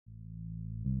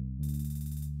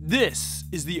This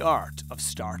is the art of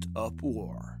startup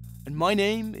war. And my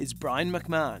name is Brian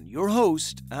McMahon, your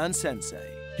host and sensei.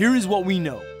 Here is what we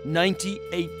know.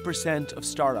 98% of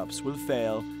startups will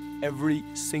fail every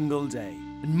single day,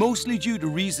 and mostly due to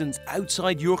reasons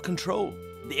outside your control.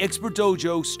 The Expert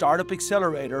Dojo Startup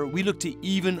Accelerator, we look to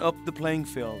even up the playing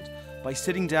field by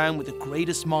sitting down with the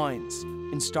greatest minds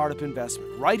in startup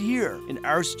investment, right here in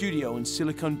our studio in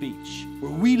Silicon Beach,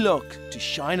 where we look to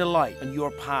shine a light on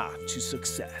your path to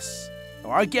success. Now,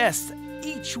 our guests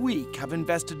each week have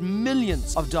invested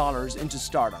millions of dollars into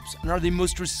startups and are the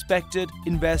most respected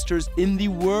investors in the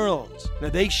world. Now,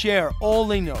 they share all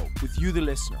they know with you, the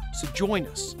listener. So join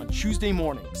us on Tuesday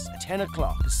mornings at 10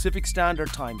 o'clock Pacific Standard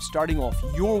Time, starting off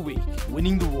your week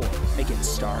winning the war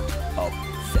against startup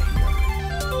failure.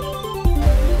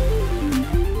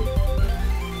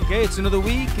 Okay, it's another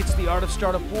week. It's the Art of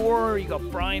Startup War. You got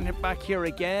Brian back here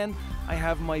again. I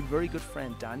have my very good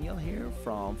friend Daniel here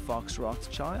from Fox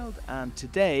Rothschild. And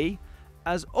today,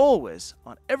 as always,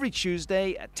 on every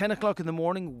Tuesday at 10 o'clock in the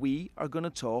morning, we are going to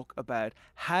talk about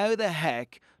how the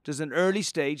heck does an early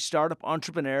stage startup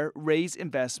entrepreneur raise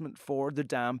investment for their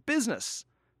damn business.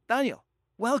 Daniel,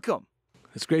 welcome.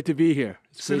 It's great to be here.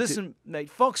 So listen, mate,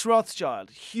 Fox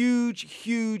Rothschild,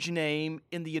 huge name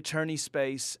in the attorney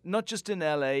space, not just in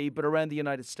LA, but around the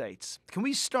United States. Can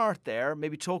we start there?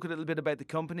 Maybe talk a little bit about the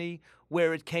company,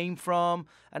 where it came from,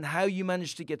 and how you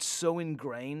managed to get so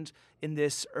ingrained in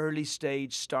this early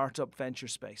stage startup venture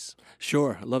space.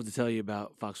 Sure. I'd love to tell you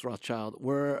about Fox Rothschild.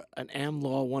 We're an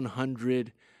AmLaw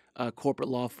 100 corporate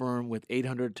law firm with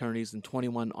 800 attorneys and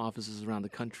 21 offices around the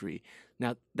country.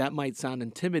 Now, that might sound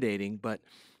intimidating, but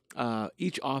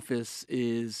each office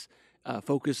is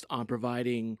focused on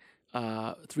providing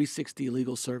 360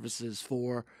 legal services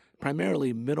for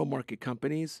primarily middle market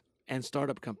companies and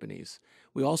startup companies.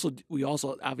 We also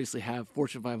obviously have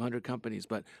Fortune 500 companies,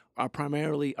 but our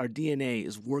DNA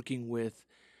is working with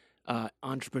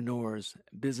entrepreneurs,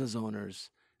 business owners,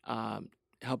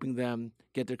 helping them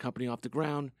get their company off the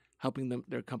ground, helping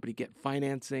their company get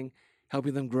financing,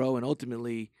 helping them grow, and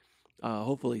ultimately,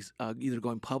 hopefully, either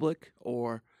going public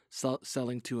or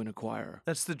selling to an acquirer.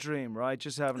 That's the dream, right?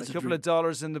 Just having a couple of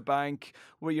dollars in the bank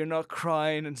where you're not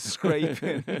crying and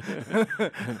scraping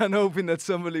and hoping that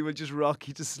somebody will just rock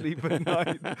you to sleep at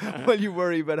night while you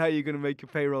worry about how you're going to make your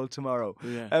payroll tomorrow.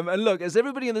 Yeah. And look, as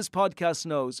everybody on this podcast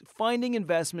knows, finding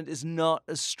investment is not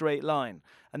a straight line.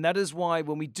 And that is why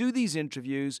when we do these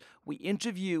interviews, we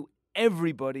interview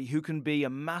everybody who can be a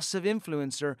massive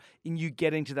influencer in you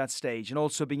getting to that stage and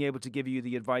also being able to give you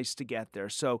the advice to get there.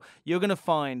 So you're going to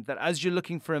find that as you're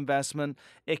looking for investment,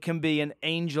 it can be an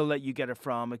angel that you get it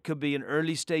from. It could be an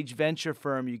early stage venture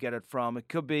firm you get it from. It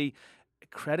could be a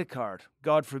credit card.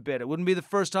 God forbid. It wouldn't be the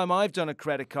first time I've done a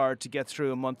credit card to get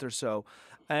through a month or so.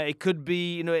 It could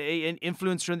be, an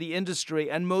influencer in the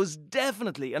industry, and most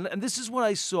definitely, and this is what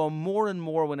I saw more and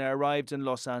more when I arrived in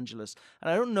Los Angeles. And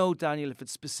I don't know, Daniel, if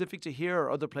it's specific to here or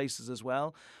other places as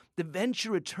well. The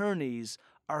venture attorneys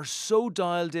are so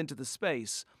dialed into the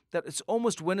space that it's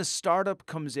almost when a startup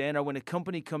comes in or when a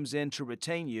company comes in to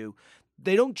retain you,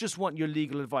 they don't just want your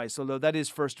legal advice, although that is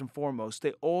first and foremost.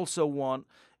 They also want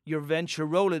your venture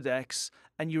Rolodex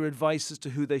and your advice as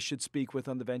to who they should speak with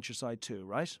on the venture side too,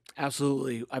 right?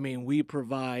 Absolutely. I mean, we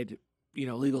provide,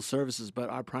 legal services, but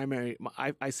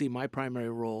I see my primary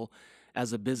role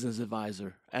as a business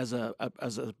advisor, as a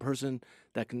person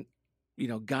that can,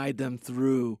 guide them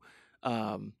through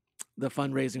the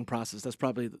fundraising process. That's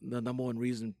probably the number one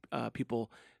reason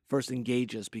people first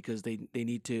engage us, because they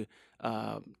need to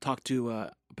talk to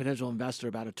a potential investor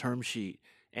about a term sheet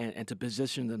and to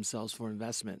position themselves for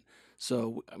investment.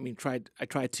 So, I mean, I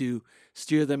try to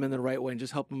steer them in the right way and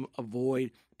just help them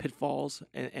avoid pitfalls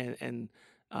and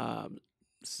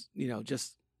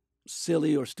just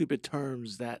silly or stupid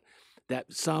terms that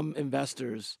some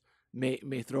investors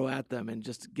may throw at them, and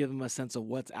just give them a sense of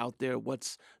what's out there,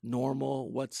 what's normal,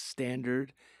 what's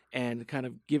standard, and kind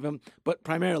of give them. But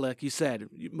primarily, like you said,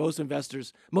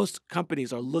 most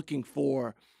companies are looking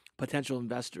for potential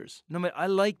investors. No, mate, I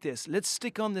like this. Let's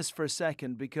stick on this for a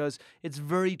second, because it's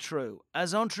very true.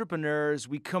 As entrepreneurs,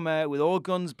 we come out with all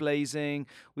guns blazing.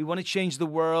 We want to change the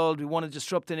world. We want to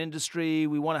disrupt an industry.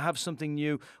 We want to have something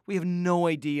new. We have no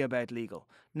idea about legal.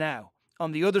 Now,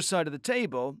 on the other side of the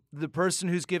table, the person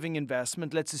who's giving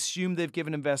investment, let's assume they've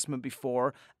given investment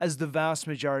before, as the vast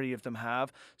majority of them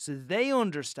have, so they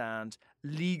understand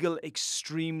legal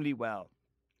extremely well.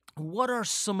 What are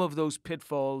some of those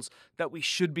pitfalls that we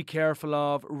should be careful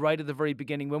of right at the very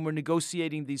beginning when we're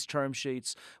negotiating these term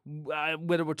sheets,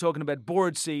 whether we're talking about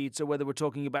board seats or whether we're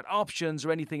talking about options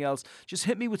or anything else? Just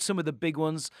hit me with some of the big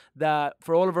ones that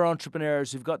for all of our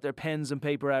entrepreneurs who've got their pens and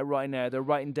paper out right now, they're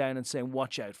writing down and saying,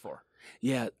 watch out for.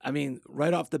 Yeah, I mean,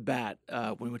 right off the bat,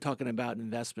 when we're talking about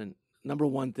investment, number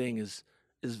one thing is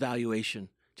valuation.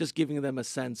 Just giving them a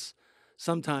sense.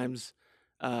 Sometimes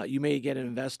you may get an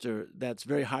investor that's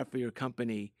very high for your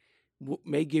company,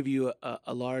 may give you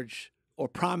a large or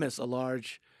promise a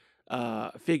large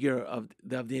figure of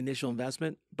the initial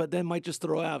investment, but then might just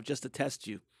throw out just to test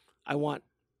you. I want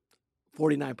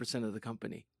 49% of the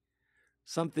company.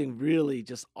 Something really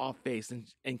just off base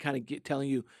and kind of telling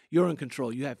you you're in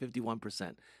control. You have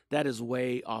 51%. That is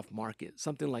way off market.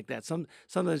 Something like that.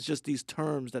 Sometimes just these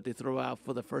terms that they throw out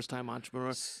for the first time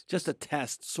entrepreneur, just to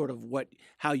test sort of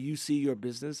how you see your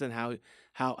business and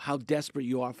how desperate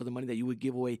you are for the money that you would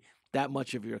give away that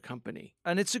much of your company.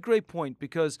 And it's a great point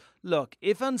because, look,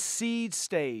 if on seed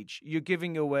stage you're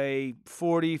giving away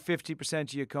 40, 50%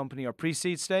 of your company or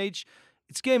pre-seed stage,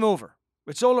 it's game over.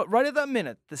 It's all right at that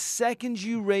minute. The second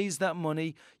you raise that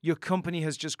money, your company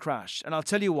has just crashed. And I'll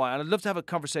tell you why. And I'd love to have a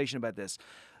conversation about this.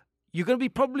 You're going to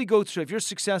probably go through, if you're a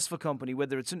successful company,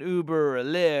 whether it's an Uber or a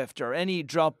Lyft or any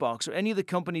Dropbox or any of the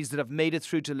companies that have made it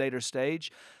through to later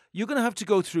stage, you're going to have to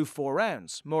go through 4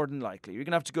 rounds, more than likely. You're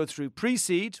going to have to go through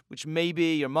pre-seed, which may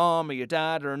be your mom or your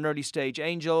dad or an early stage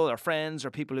angel or friends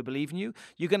or people who believe in you.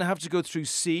 You're going to have to go through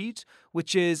seed,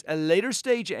 which is a later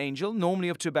stage angel, normally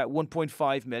up to about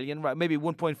 1.5 million, right? Maybe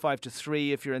 1.5 to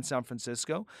 3 if you're in San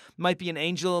Francisco. Might be an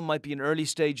angel, might be an early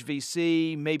stage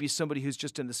VC, maybe somebody who's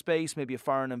just in the space, maybe a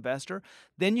foreign investor.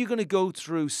 Then you're going to go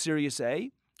through Series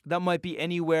A. That might be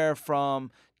anywhere from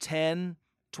 10,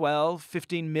 12,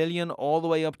 15 million, all the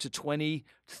way up to 20,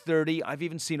 30. I've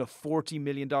even seen a $40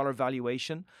 million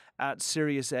valuation at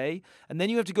Series A. And then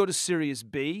you have to go to Series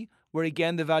B, where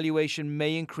again, the valuation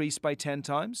may increase by 10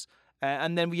 times.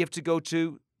 And then we have to go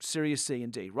to Series C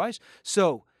and D, right?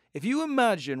 So if you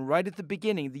imagine right at the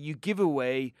beginning that you give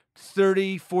away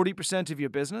 30, 40% of your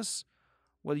business,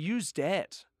 well, you're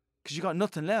dead. Because you got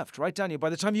nothing left, right, Daniel?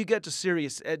 By the time you get to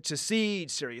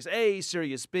seed, Series A,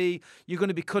 Series B, you're going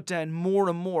to be cut down more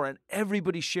and more, and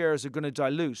everybody's shares are going to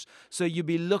dilute. So you'll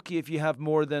be lucky if you have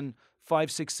more than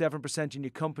 5, 6, 7% in your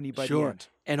company by the end.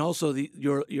 And also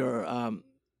your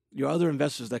other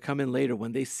investors that come in later,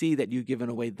 when they see that you've given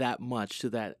away that much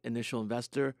to that initial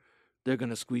investor, they're going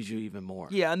to squeeze you even more.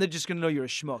 Yeah, and they're just going to know you're a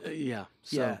schmuck.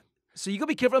 Yeah. So you got to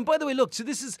be careful. And by the way, look, so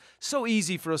this is so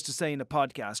easy for us to say in a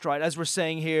podcast, right? As we're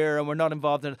saying here and we're not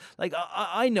involved in it. Like,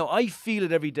 I know, I feel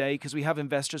it every day because we have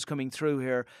investors coming through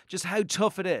here, just how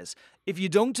tough it is. If you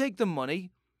don't take the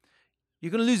money,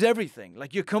 you're going to lose everything.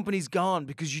 Like, your company's gone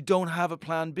because you don't have a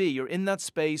plan B. You're in that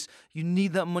space. You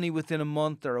need that money within a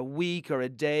month or a week or a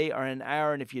day or an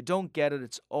hour. And if you don't get it,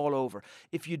 it's all over.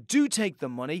 If you do take the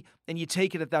money and you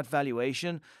take it at that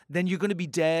valuation, then you're going to be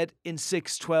dead in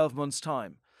 6, 12 months'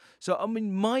 time. So, I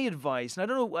mean, my advice, and I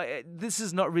don't know, this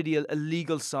is not really a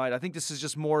legal side. I think this is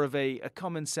just more of a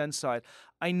common sense side.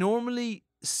 I normally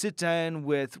sit down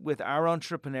with our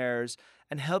entrepreneurs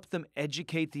and help them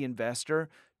educate the investor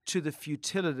to the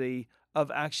futility of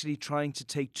actually trying to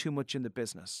take too much in the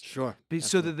business. Sure.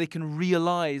 So that they can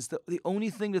realize that the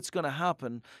only thing that's going to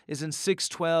happen is in 6,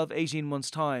 12, 18 months'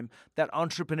 time, that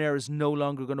entrepreneur is no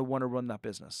longer going to want to run that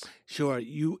business. Sure.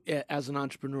 You, as an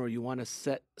entrepreneur, you want to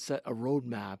set a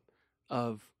roadmap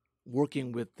of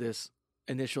working with this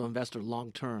initial investor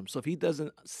long term. So if he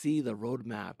doesn't see the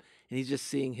roadmap and he's just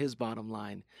seeing his bottom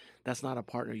line, that's not a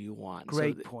partner you want.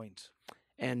 Great point.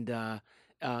 And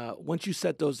once you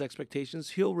set those expectations,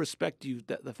 he'll respect you.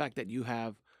 The fact that you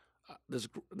have this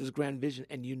grand vision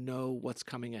and you know what's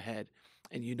coming ahead,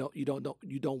 and you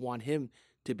don't want him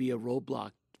to be a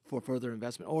roadblock for further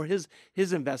investment, or his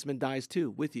investment dies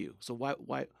too with you. So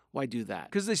why do that?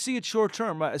 Because they see it short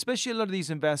term, right? Especially a lot of these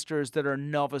investors that are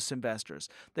novice investors.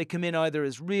 They come in either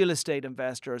as real estate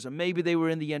investors, or maybe they were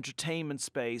in the entertainment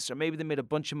space, or maybe they made a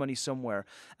bunch of money somewhere.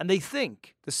 And they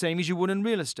think the same as you would in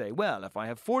real estate. Well, if I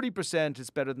have 40%, it's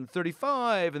better than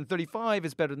 35, and 35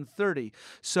 is better than 30.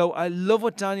 So I love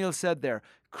what Daniel said there.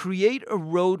 Create a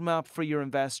roadmap for your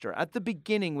investor. At the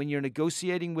beginning, when you're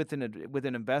negotiating with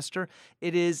an investor,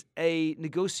 it is a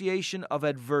negotiation of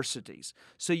adversities.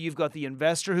 So you've got the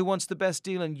investor who wants the best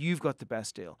deal, and you've got the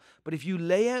best deal. But if you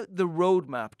lay out the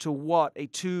roadmap to what a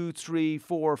 $200, $300,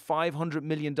 $400, $500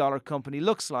 million company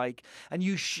looks like, and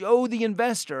you show the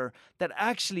investor that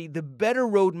actually the better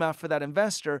roadmap for that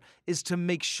investor is to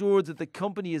make sure that the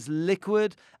company is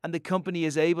liquid and the company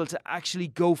is able to actually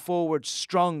go forward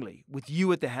strongly with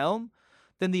you at at the helm,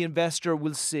 then the investor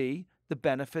will see the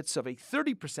benefits of a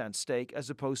 30% stake as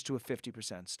opposed to a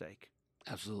 50% stake.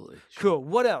 Absolutely. Sure. Cool.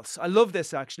 What else? I love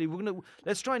this, actually.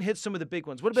 Let's try and hit some of the big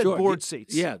ones. What about Sure. board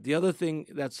seats? Yeah. The other thing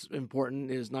that's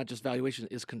important is not just valuation,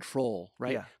 is control,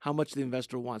 right? Yeah. How much the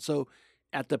investor wants. So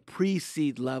at the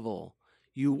pre-seed level,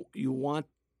 you want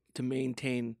to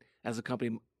maintain, as a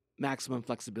company, maximum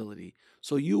flexibility.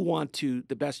 So you want to,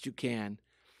 the best you can,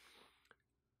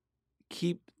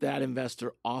 keep that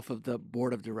investor off of the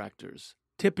board of directors.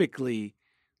 Typically,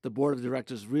 the board of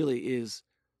directors really is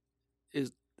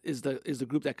the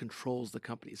group that controls the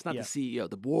company. It's not the CEO.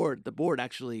 The board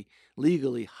actually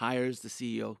legally hires the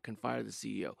CEO, can fire the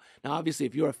CEO. Now, obviously,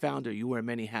 if you're a founder, you wear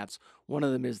many hats. One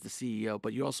of them is the CEO,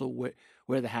 but you also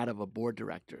wear the hat of a board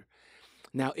director.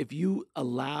 Now, if you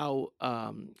allow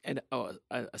a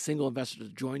single investor to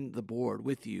join the board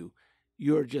with you,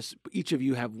 each of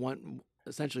you have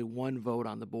essentially one vote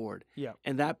on the board. Yeah.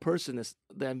 And that person,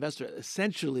 the investor,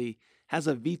 essentially has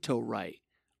a veto right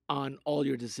on all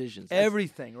your decisions.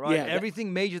 Everything, right? Yeah,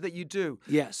 Everything major that you do.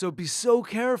 Yeah. So be so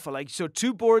careful. Like, so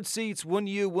 2 board seats, one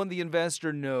you, one the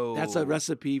investor. No. That's a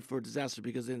recipe for disaster,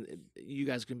 because then you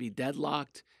guys can be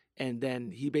deadlocked, and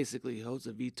then he basically holds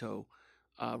a veto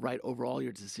right over all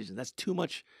your decisions. That's too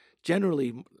much,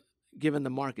 generally, given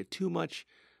the market, too much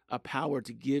power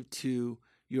to give to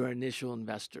your initial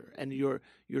investor. And your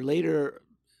later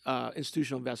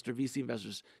institutional investor, VC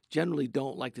investors, generally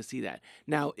don't like to see that.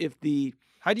 Now,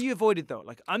 how do you avoid it, though?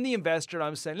 Like, I'm the investor,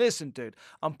 I'm saying, listen, dude,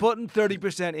 I'm putting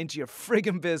 30% into your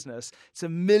friggin' business. It's $1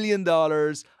 million.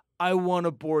 I want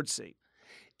a board seat.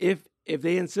 If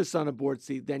they insist on a board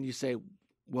seat, then you say,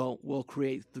 well, we'll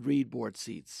create 3 board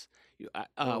seats.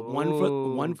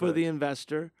 One for the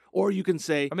investor, or you can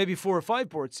say, or maybe 4 or 5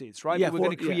 board seats, right? Yeah, but we're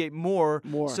going to create more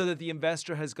so that the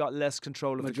investor has got less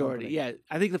control of majority. the company.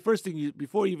 Yeah, I think the first thing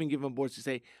before you even give them boards, you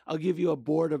say, I'll give you a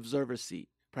board observer seat.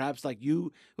 Perhaps like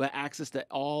you who have access to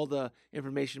all the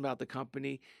information about the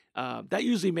company. That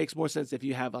usually makes more sense if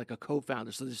you have like a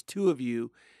co-founder. So there's 2 of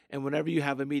you, and whenever you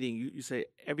have a meeting, you say,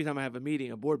 every time I have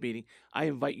a board meeting, I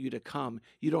invite you to come.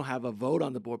 You don't have a vote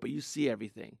on the board, but you see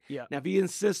everything. Yeah. Now, if he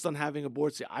insists on having a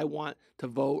board seat, I want to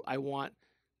vote, I want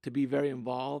to be very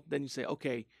involved, then you say,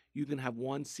 okay, you can have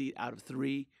 1 seat out of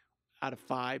 3, out of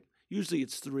 5. Usually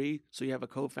it's 3, so you have a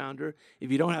co-founder.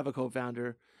 If you don't have a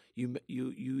co-founder, you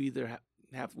either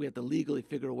we have to legally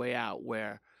figure a way out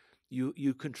where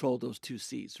you control those 2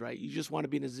 seats, right? You just want to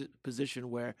be in a position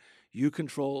where you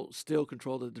still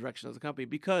control the direction of the company,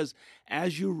 because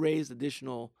as you raise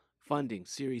additional funding,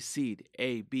 Series Seed,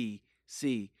 A, B,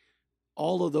 C,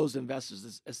 all of those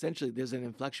investors, essentially there's an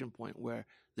inflection point where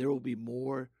there will be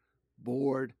more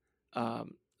board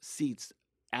seats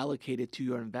allocated to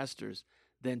your investors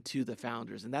than to the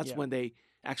founders. And that's when they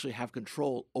actually have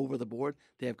control over the board.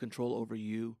 They have control over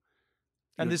you.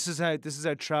 And this is how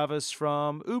Travis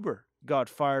from Uber got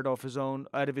fired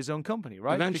out of his own company,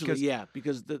 right? Eventually,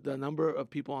 because the number of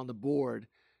people on the board,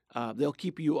 they'll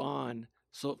keep you on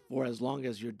for as long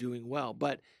as you're doing well.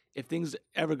 But if things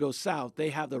ever go south, they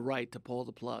have the right to pull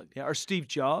the plug. Yeah, or Steve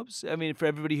Jobs. I mean, for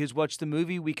everybody who's watched the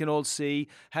movie, we can all see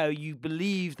how you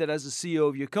believe that as a CEO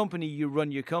of your company, you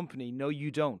run your company. No, you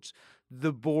don't.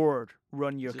 The board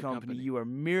run your company. You are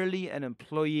merely an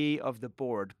employee of the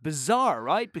board. Bizarre,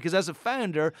 right? Because as a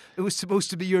founder, it was supposed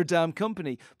to be your damn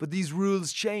company, but these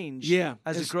rules change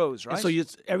as it grows, right? So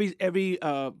it's every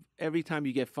time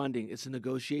you get funding, it's a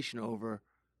negotiation over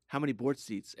how many board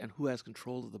seats and who has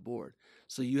control of the board.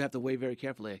 So you have to weigh very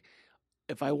carefully.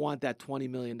 If I want that $20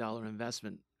 million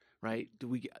investment, right?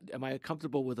 Am I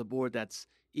comfortable with a board that's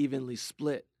evenly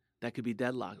split, that could be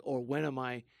deadlocked, or when am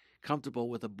I comfortable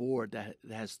with a board that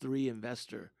has 3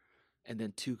 investor and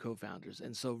then 2 co-founders?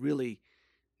 And so really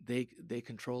they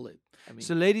control it. I mean,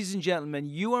 so ladies and gentlemen,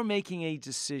 you are making a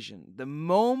decision. The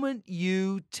moment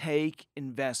you take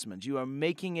investment, you are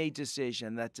making a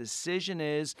decision. That decision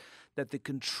is that the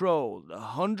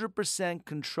 100%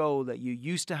 control that you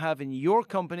used to have in your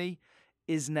company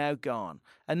is now gone.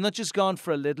 And not just gone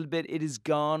for a little bit, it is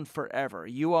gone forever.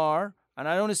 You are, and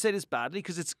I don't want to say this badly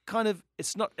because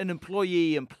it's not an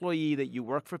employee that you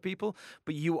work for people,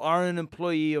 but you are an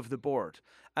employee of the board.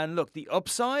 And look, the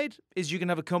upside is you can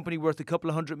have a company worth a couple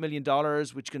of $100 million,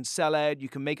 which can sell out, you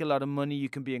can make a lot of money, you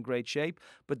can be in great shape.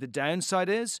 But the downside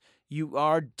is you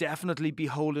are definitely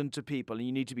beholden to people, and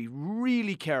you need to be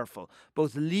really careful,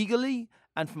 both legally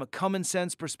and from a common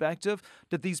sense perspective,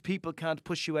 that these people can't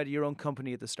push you out of your own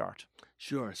company at the start.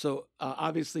 Sure. So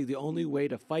obviously the only way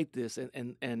to fight this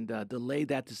and delay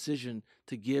that decision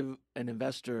to give an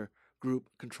investor group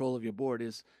control of your board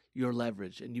is your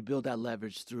leverage. And you build that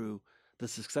leverage through the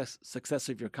success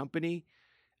of your company,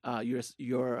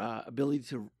 your ability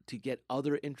to get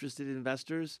other interested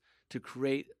investors to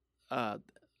create a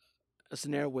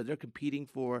scenario where they're competing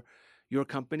for your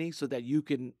company, so that you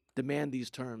can demand these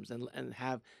terms and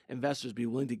have investors be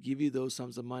willing to give you those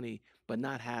sums of money, but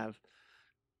not have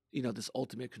this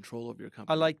ultimate control over your I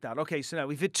company. like that. Okay, so now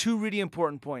we've hit two really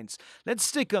important points. Let's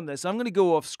stick on this. I'm going to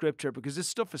go off script here because this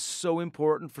stuff is so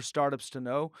important for startups to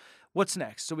know. What's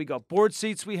next? So we got board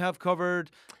seats we have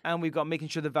covered, and we've got making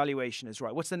sure the valuation is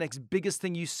right. What's the next biggest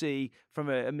thing you see from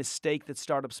a mistake that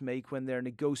startups make when they're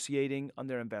negotiating on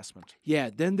their investment? Yeah,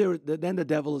 then the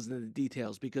devil is in the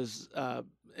details, because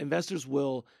investors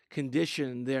will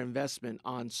condition their investment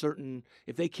on certain.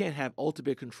 If they can't have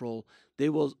ultimate control, they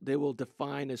will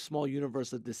define a small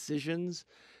universe of decisions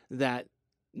that,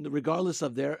 regardless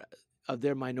of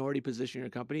their minority position in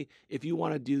your company, if you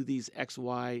want to do these X,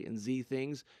 Y, and Z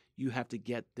things, you have to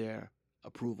get their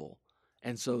approval.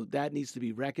 And so that needs to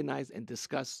be recognized and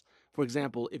discussed. For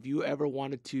example, if you ever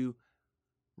wanted to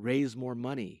raise more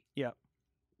money, Yeah.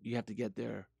 you have to get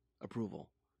their approval.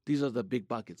 These are the big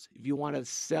buckets. If you want to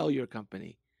sell your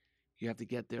company, you have to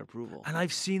get their approval. And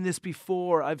I've seen this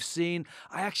before. I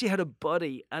actually had a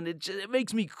buddy, and it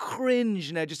makes me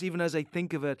cringe now, just even as I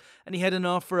think of it. And he had an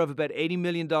offer of about $80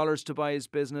 million to buy his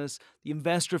business. The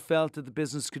investor felt that the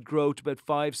business could grow to about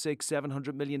 $500,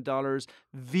 $600, $700 million,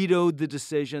 vetoed the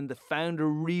decision. The founder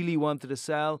really wanted to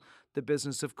sell. The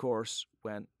business, of course,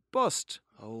 went bust.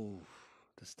 Oh,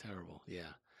 that's terrible.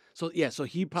 Yeah. So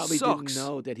he probably Sucks. didn't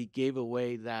know that he gave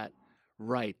away that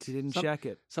right. He didn't check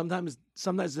it. Sometimes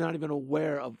they're not even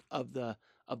aware of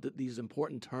these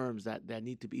important terms that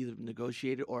need to be either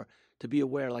negotiated or to be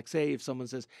aware. Like, say if someone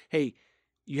says, "Hey,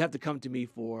 you have to come to me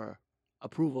for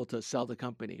approval to sell the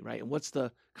company," right? And what's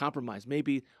the compromise?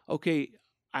 Maybe, okay,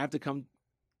 I have to come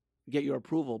get your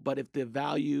approval, but if the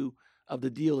value of the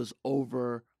deal is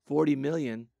over 40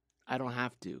 million, I don't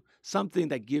have to. Something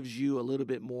that gives you a little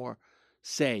bit more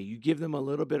say. You give them a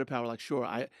little bit of power, like, sure,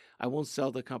 I won't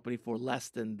sell the company for less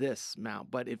than this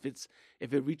amount, but if it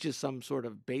reaches some sort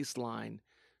of baseline,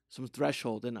 some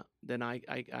threshold, then I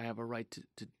have a right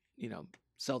to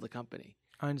sell the company.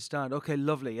 I understand. Okay,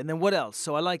 lovely. And then what else?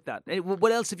 So I like that.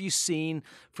 What else have you seen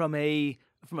from a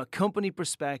company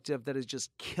perspective that has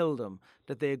just killed them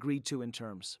that they agreed to in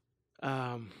terms?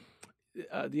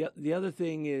 The other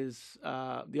thing is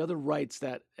the other rights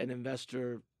that an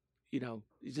investor,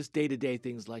 just day-to-day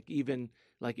things, like even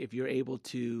like if you're able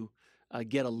to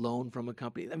get a loan from a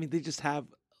company. I mean, they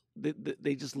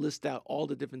just list out all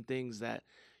the different things that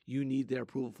you need their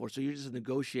approval for. So you're just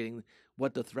negotiating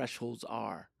what the thresholds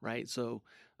are, right? So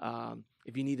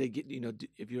if you need to get,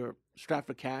 if you're strapped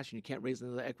for cash and you can't raise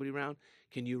another equity round,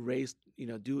 can you raise,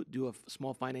 do a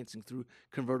small financing through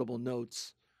convertible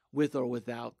notes with or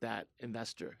without that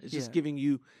investor? It's just giving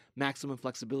you maximum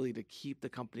flexibility to keep the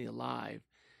company alive,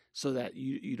 so that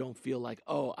you don't feel like,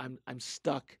 oh, I'm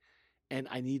stuck and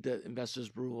I need the investor's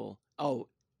approval. Oh,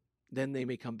 then they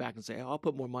may come back and say, oh, I'll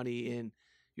put more money in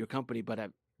your company, but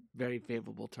at very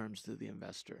favorable terms to the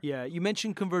investor. Yeah, you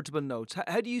mentioned convertible notes.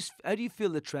 How do you feel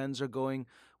the trends are going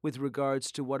with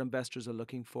regards to what investors are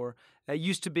looking for? It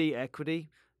used to be equity.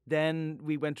 Then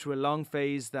we went through a long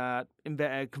phase that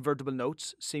convertible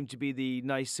notes seemed to be the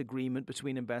nice agreement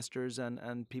between investors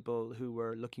and people who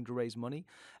were looking to raise money.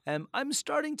 I'm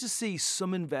starting to see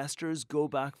some investors go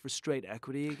back for straight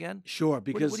equity again. Sure,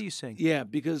 because what are you saying? Yeah,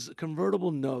 because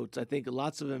convertible notes, I think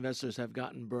lots of investors have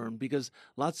gotten burned because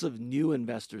lots of new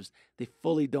investors, they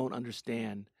fully don't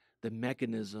understand the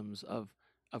mechanisms of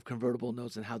convertible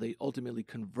notes and how they ultimately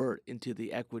convert into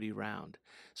the equity round.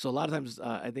 So a lot of times,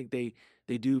 I think they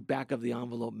do back of the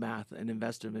envelope math, an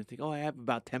investor, and they think, oh, I have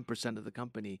about 10% of the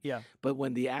company. Yeah. But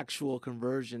when the actual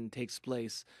conversion takes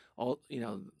place,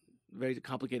 very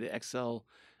complicated Excel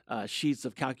sheets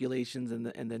of calculations,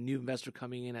 and the new investor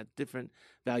coming in at different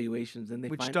valuations, and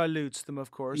Which dilutes them,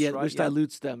 of course. yeah, right? which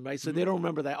dilutes them, right? So they don't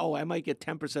remember that. Oh, I might get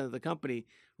 10% of the company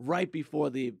right before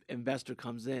the investor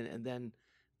comes in, and then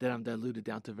I'm diluted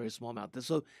down to a very small amount.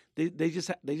 So they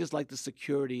just like the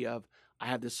security of, I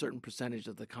have this certain percentage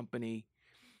of the company,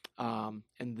 and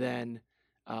then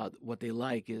what they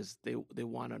like is they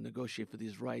want to negotiate for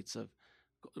these rights of,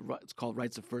 it's called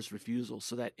rights of first refusal,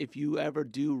 so that if you ever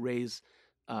do raise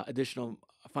additional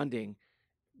funding,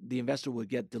 the investor will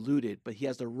get diluted, but he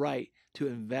has the right to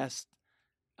invest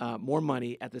more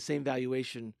money at the same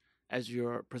valuation as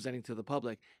you're presenting to the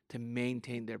public to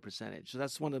maintain their percentage. So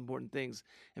that's one of the important things.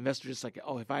 Investors just like,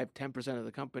 oh, if I have 10% of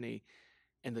the company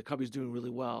and the company's doing really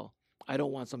well, I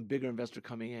don't want some bigger investor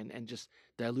coming in and just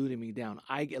diluting me down.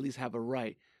 I at least have a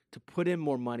right to put in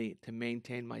more money to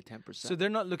maintain my 10%. So they're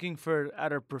not looking for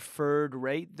at a preferred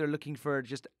rate. They're looking for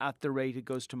just at the rate it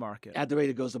goes to market. At the rate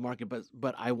it goes to market,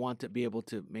 but I want to be able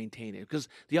to maintain it because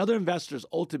the other investors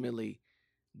ultimately,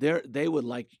 they would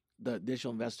like the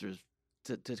additional investors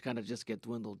to kind of just get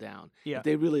dwindled down. Yeah. If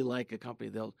they really like a company,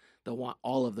 they'll want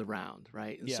all of the round,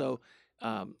 right? And Yeah.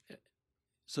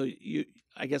 so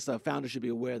I guess the founder should be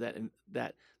aware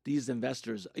that these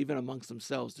investors, even amongst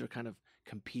themselves, they're kind of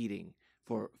competing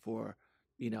for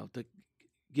to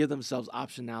give themselves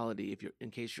optionality in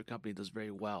case your company does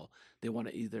very well. They want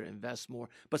to either invest more,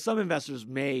 but some investors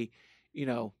may,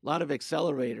 a lot of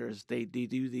accelerators, they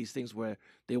do these things where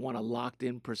they want a locked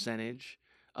in percentage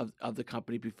of the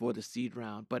company before the seed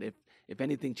round. But if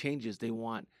anything changes, they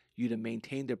want you to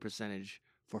maintain their percentage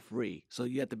for free. So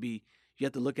you have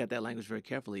to look at that language very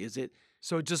carefully.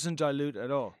 So it doesn't dilute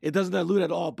at all? It doesn't dilute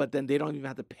at all, but then they don't even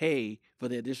have to pay for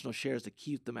the additional shares to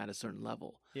keep them at a certain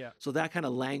level. Yeah. So that kind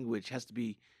of language has to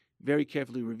be very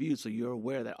carefully reviewed so you're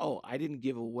aware that, I didn't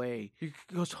give away. It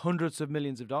costs hundreds of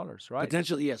millions of dollars, right?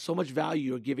 Potentially, yes. So much value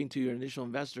you're giving to your initial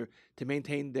investor to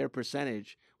maintain their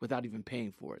percentage without even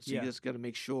paying for it. So you just got to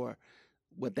make sure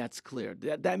that's clear.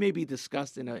 That may be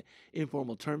discussed in an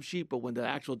informal term sheet, but when the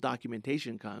actual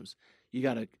documentation comes, you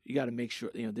gotta make sure.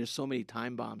 There's so many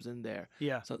time bombs in there.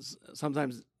 Yeah. So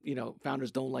sometimes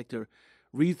founders don't like to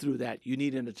read through that. You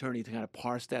need an attorney to kind of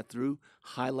parse that through,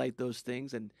 highlight those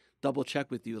things, and double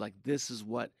check with you like this is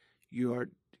what you're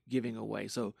giving away.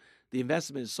 So the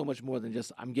investment is so much more than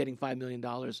just I'm getting $5 million,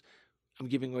 I'm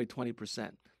giving away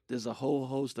 20%. There's a whole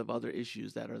host of other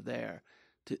issues that are there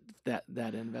that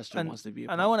investor wants to be.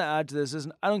 And I want to add to this: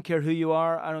 I don't care who you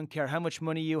are, I don't care how much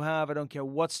money you have, I don't care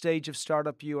what stage of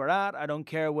startup you are at, I don't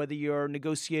care whether you're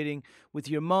negotiating with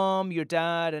your mom, your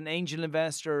dad, an angel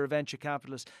investor, or a venture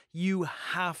capitalist. You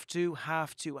have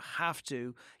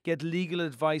to get legal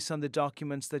advice on the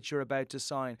documents that you're about to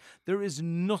sign. There is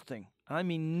nothing. I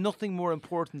mean, nothing more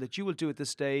important that you will do at this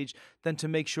stage than to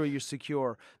make sure you're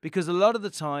secure. Because a lot of the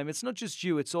time, it's not just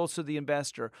you, it's also the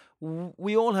investor.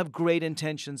 We all have great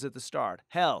intentions at the start.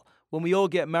 Hell, when we all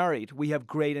get married, we have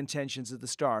great intentions at the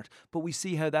start. But we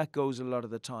see how that goes a lot of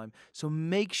the time. So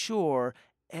make sure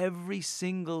every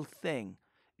single thing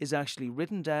is actually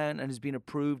written down and has been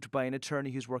approved by an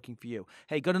attorney who's working for you.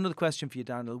 Hey, got another question for you,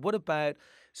 Daniel. What about,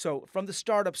 so from the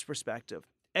startup's perspective,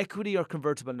 equity or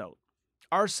convertible note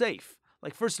are safe?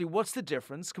 Like, firstly, what's the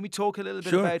difference? Can we talk a little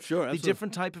bit about the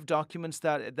different type of documents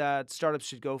that startups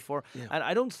should go for? Yeah. And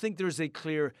I don't think there's a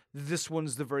clear, this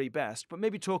one's the very best, but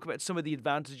maybe talk about some of the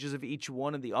advantages of each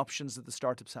one and the options that the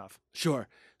startups have. Sure.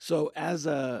 So as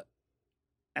a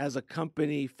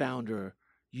company founder,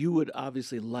 you would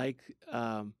obviously like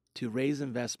to raise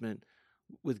investment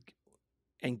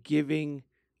and giving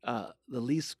the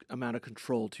least amount of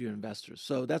control to your investors.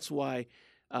 So that's why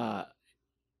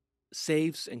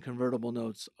safes and convertible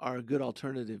notes are a good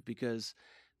alternative because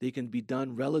they can be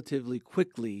done relatively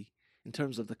quickly in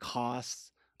terms of the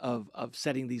costs of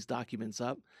setting these documents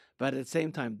up. But at the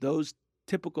same time, those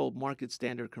typical market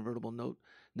standard convertible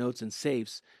notes and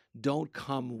safes don't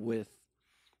come with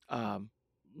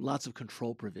lots of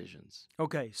control provisions.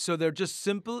 Okay, so they're just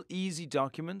simple, easy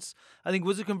documents. I think,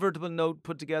 was a convertible note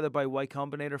put together by Y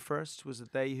Combinator first? Was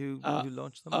it they who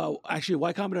launched them? Actually,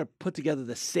 Y Combinator put together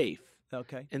the safe.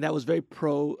 Okay. And that was very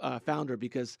pro founder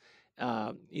because,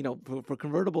 for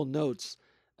convertible notes,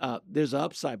 there's an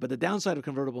upside. But the downside of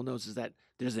convertible notes is that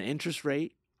there's an interest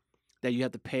rate that you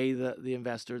have to pay the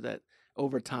investor that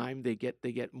over time they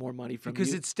get more money from you.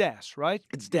 Because it's debt, right?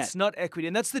 It's debt. It's not equity.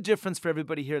 And that's the difference for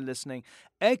everybody here listening.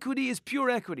 Equity is pure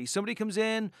equity. Somebody comes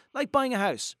in, like buying a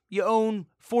house. You own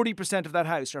 40% of that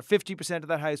house or 50% of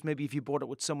that house, maybe if you bought it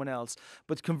with someone else.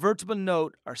 But convertible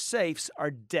note or safes are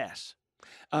debt.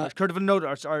 Convertible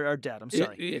notes are debt. I'm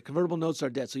sorry. Yeah, convertible notes are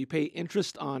debt. So you pay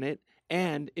interest on it,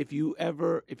 and if you're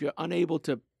unable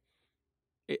to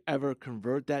ever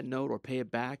convert that note or pay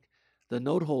it back, the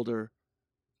note holder,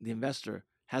 the investor,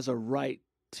 has a right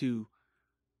to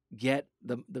get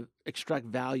the extract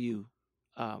value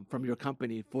from your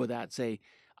company for that. Say,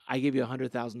 I gave you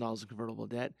 $100,000 in convertible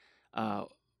debt.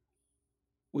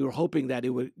 We were hoping that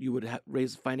you would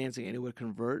raise financing and it would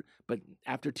convert, but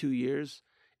after 2 years,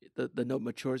 the note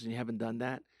matures and you haven't done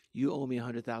that, you owe me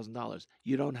 $100,000.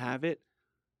 You don't have it.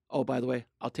 Oh, by the way,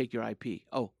 I'll take your IP.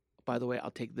 Oh, by the way,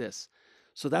 I'll take this.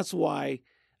 So that's why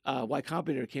Y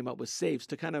Combinator came up with safes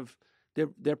to kind of,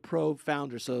 they're pro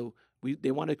founder. So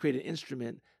they want to create an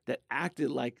instrument that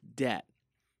acted like debt,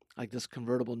 like this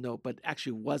convertible note, but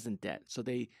actually wasn't debt. So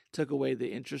they took away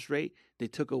the interest rate, they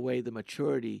took away the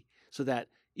maturity, so that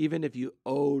even if you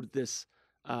owed this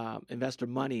investor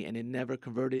money and it never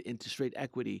converted into straight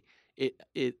equity, it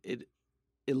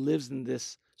lives in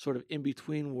this sort of in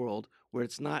between world where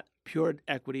it's not pure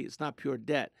equity, it's not pure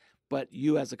debt, but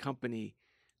you as a company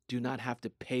do not have to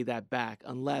pay that back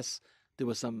unless there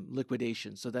was some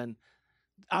liquidation. So then,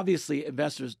 obviously,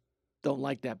 investors don't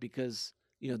like that because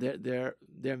their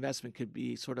investment could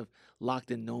be sort of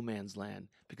locked in no man's land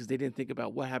because they didn't think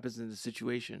about what happens in the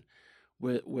situation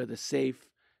where the safe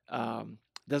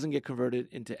doesn't get converted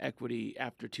into equity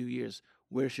after 2 years.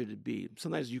 Where should it be?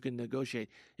 Sometimes you can negotiate.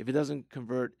 If it doesn't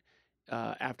convert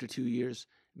after 2 years,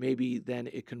 maybe then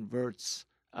it converts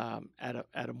at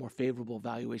a more favorable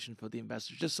valuation for the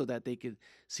investors, just so that they could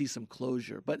see some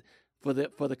closure. But for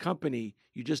the company,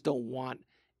 you just don't want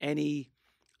any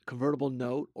convertible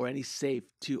note or any safe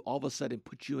to all of a sudden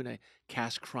put you in a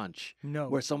cash crunch No.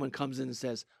 where someone comes in and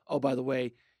says, "Oh, by the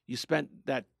way, you spent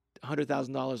that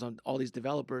 $100,000 on all these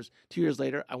developers. 2 years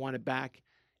later, I want it back,"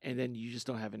 and then you just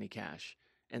don't have any cash.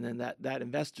 And then that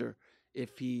investor,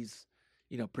 if he's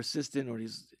persistent or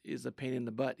is a pain in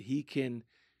the butt, he can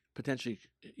potentially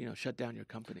shut down your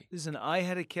company. Listen, I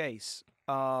had a case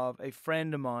of a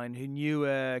friend of mine who knew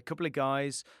a couple of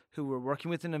guys who were working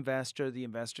with an investor. The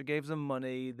investor gave them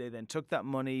money. They then took that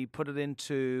money, put it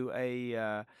into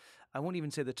I won't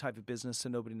even say the type of business so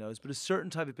nobody knows, but a certain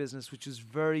type of business which is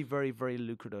very, very, very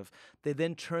lucrative. They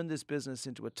then turned this business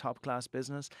into a top-class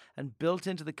business, and built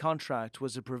into the contract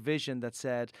was a provision that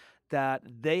said that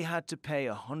they had to pay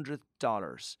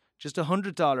 $100, just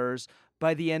 $100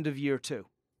 by the end of year 2.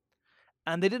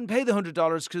 And they didn't pay the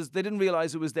 $100 because they didn't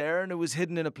realize it was there and it was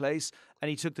hidden in a place. And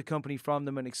he took the company from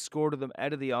them and escorted them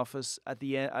out of the office at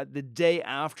the day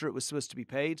after it was supposed to be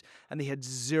paid. And they had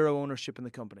zero ownership in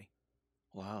the company.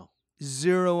 Wow.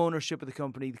 Zero ownership of the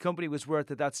company. The company was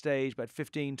worth at that stage about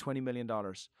 $15-20 million.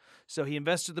 So he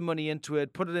invested the money into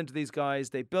it, put it into these guys.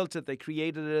 They built it. They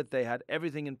created it. They had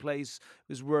everything in place.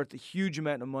 It was worth a huge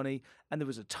amount of money. And there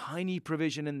was a tiny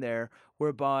provision in there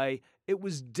whereby it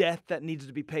was debt that needed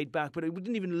to be paid back, but it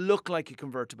didn't even look like a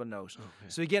convertible note. Okay.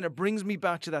 So again, it brings me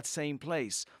back to that same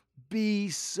place. Be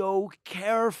so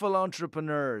careful,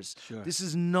 entrepreneurs. Sure. This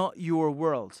is not your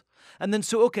world. And then,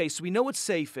 so we know what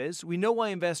safe is. We know why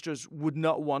investors would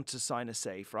not want to sign a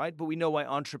safe, right? But we know why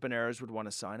entrepreneurs would want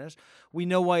to sign it. We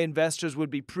know why investors would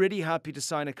be pretty happy to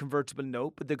sign a convertible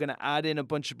note, but they're going to add in a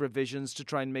bunch of provisions to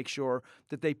try and make sure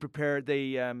that they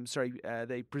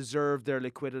preserve their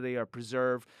liquidity or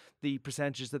preserve the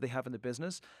percentages that they have in the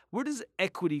business. Where does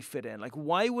equity fit in? Like,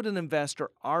 why would an investor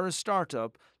or a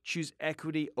startup choose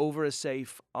equity over a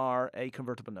safe or a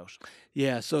convertible note?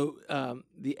 Yeah, so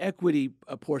the equity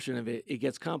portion of it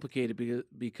gets complicated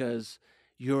because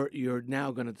you're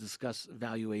now going to discuss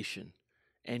valuation,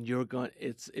 and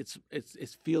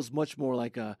it feels much more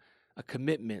like a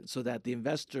commitment, so that the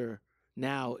investor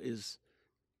now is,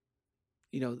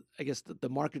 I guess the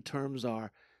market terms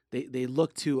are they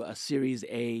look to a Series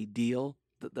A deal,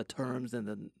 the terms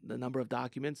and the number of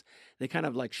documents. They kind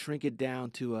of like shrink it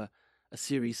down to a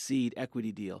Series Seed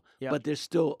equity deal. Yeah. But there's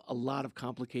still a lot of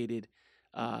complicated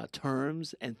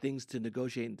terms and things to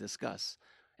negotiate and discuss.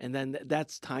 And then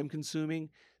that's time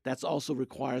consuming. That's also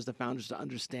requires the founders to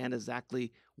understand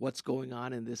exactly what's going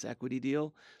on in this equity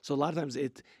deal. So a lot of times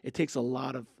it takes a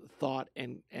lot of thought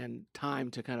and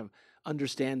time to kind of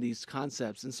understand these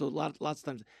concepts. And so lots of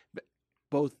times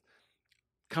both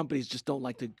companies just don't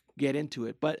like to get into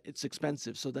it, but it's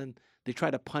expensive. So then they try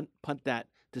to punt that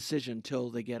decision until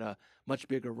they get a much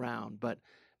bigger round. But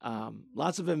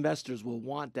lots of investors will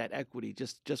want that equity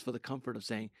just for the comfort of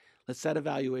saying, let's set a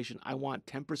valuation. I want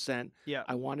 10%. Yeah.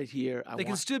 I want it here. They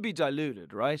can still be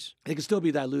diluted, right? They can still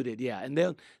be diluted, yeah. And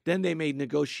then they may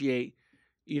negotiate,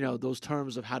 those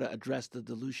terms of how to address the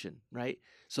dilution, right?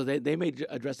 So they may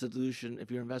address the dilution if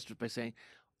you're investors by saying,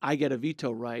 I get a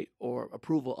veto right or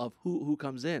approval of who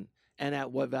comes in and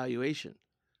at what valuation,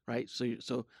 right?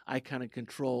 So I kind of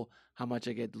control how much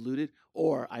I get diluted,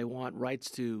 or I want rights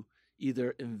to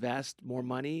either invest more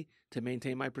money to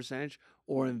maintain my percentage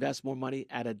or invest more money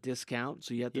at a discount.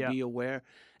 So you have to be aware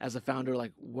as a founder,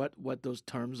 like what those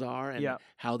terms are and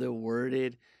how they're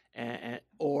worded,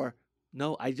 or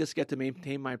no, I just get to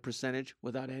maintain my percentage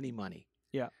without any money.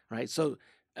 Yeah. Right. So,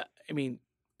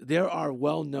 there are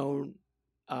well-known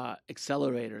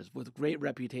accelerators with great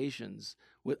reputations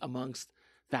amongst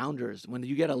founders. When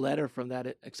you get a letter from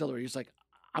that accelerator, it's like,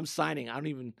 I'm signing. I don't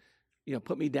even,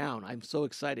 put me down. I'm so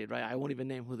excited, right? I won't even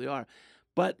name who they are,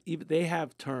 but even they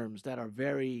have terms that are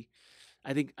very.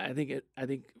 I think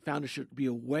founders should be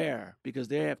aware because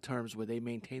they have terms where they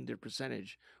maintain their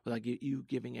percentage without you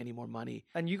giving any more money.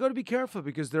 And you got to be careful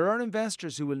because there are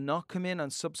investors who will not come in on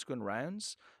subsequent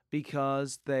rounds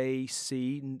because they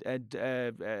see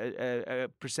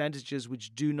percentages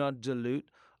which do not dilute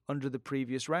under the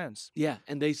previous rounds. Yeah,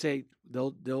 and they say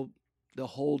they'll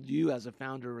hold you as a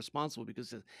founder responsible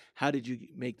because how did you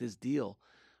make this deal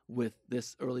with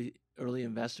this early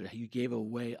investor? You gave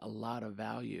away a lot of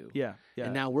value. Yeah, yeah.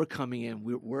 And now we're coming in.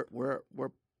 We're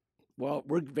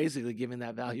basically giving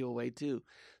that value away too.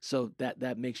 So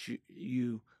that makes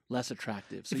you less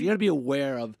attractive. So you got to be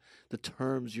aware of the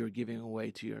terms you're giving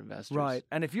away to your investors. Right.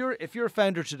 And if you're a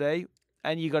founder today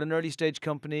and you got an early stage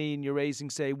company and you're raising,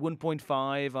 say,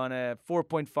 1.5 on a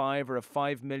 4.5 or a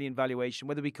 5 million valuation,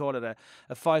 whether we call it a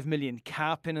 5 million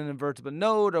cap in an convertible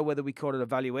note, or whether we call it a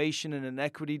valuation in an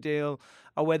equity deal,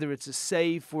 or whether it's a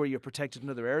safe where you're protected in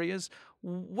other areas,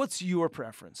 what's your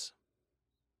preference?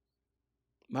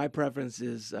 My preference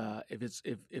is if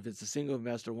it's a single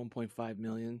investor, 1.5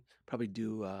 million, probably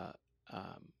do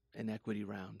an equity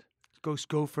round. Go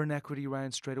for an equity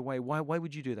round straight away. Why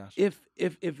would you do that? If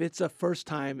it's a first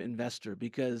time investor,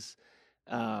 because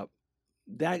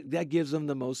that gives them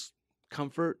the most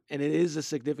comfort, and it is a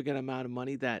significant amount of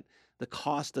money that the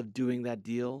cost of doing that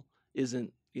deal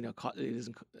isn't it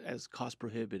isn't as cost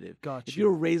prohibitive. Gotcha. If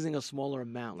you're raising a smaller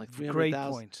amount, like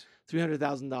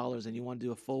 $300,000 and you want to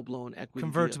do a full blown equity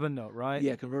convertible deal, note, right?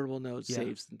 Yeah, convertible note, Yeah.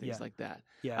 safes and things Yeah. like that.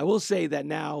 Yeah. I will say that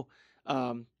now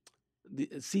the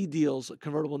seed deals,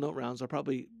 convertible note rounds, are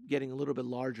probably getting a little bit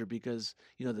larger because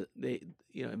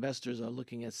investors are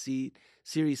looking at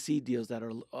Series C deals that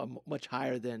are much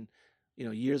higher than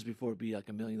years before it'd be like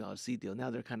 $1 million seed deal. Now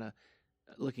they're kind of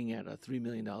looking at a $3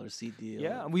 million seed deal.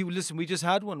 Yeah, and we just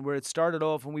had one where it started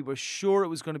off and we were sure it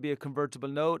was going to be a convertible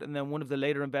note, and then one of the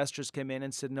later investors came in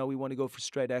and said, no, we want to go for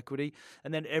straight equity,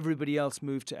 and then everybody else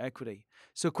moved to equity.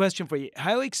 So question for you,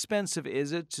 how expensive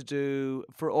is it to do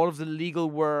for all of the legal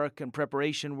work and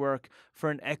preparation work for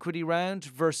an equity round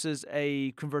versus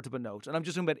a convertible note? And I'm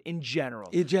just talking about in general.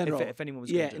 In general. If anyone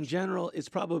was going to do in it. general, it's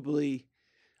probably,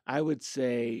 I would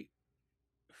say,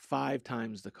 5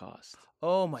 times the cost.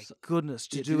 Oh my goodness!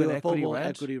 To do an equity round.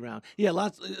 Equity round. Yeah,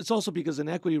 lots. It's also because an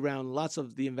equity round, lots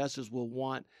of the investors will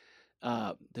want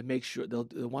to make sure they'll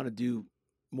want to do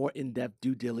more in-depth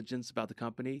due diligence about the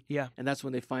company. Yeah, and that's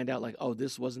when they find out like, oh,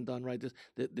 this wasn't done right.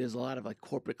 There's a lot of like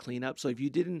corporate cleanup. So if you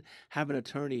didn't have an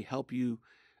attorney help you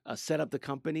set up the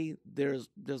company, there's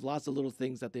lots of little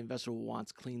things that the investor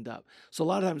wants cleaned up. So a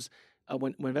lot of times,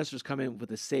 when investors come in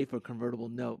with a safe or convertible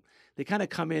note, they kind of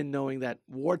come in knowing that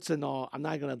warts and all, I'm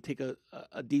not going to take a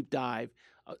deep dive.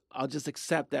 I'll just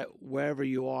accept that wherever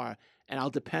you are, and I'll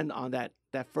depend on that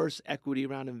first equity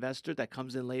round investor that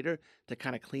comes in later to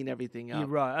kind of clean everything up. You're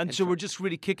right. And so we're just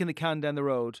really kicking the can down the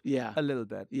road a little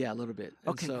bit. Yeah, a little bit.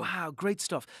 Okay, wow, great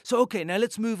stuff. So, okay, now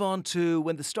let's move on to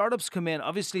when the startups come in.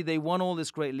 Obviously, they want all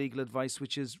this great legal advice,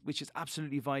 which is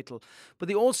absolutely vital. But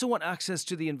they also want access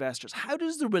to the investors. How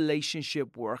does the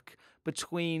relationship work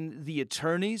between the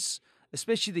attorneys,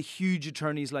 especially the huge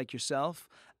attorneys like yourself,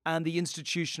 and the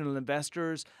institutional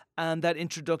investors, and that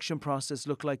introduction process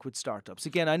look like with startups?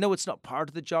 Again, I know it's not part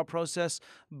of the job process,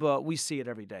 but we see it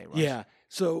every day, right? Yeah.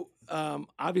 So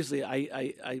obviously,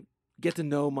 I get to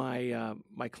know my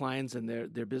my clients and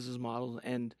their business models,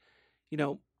 and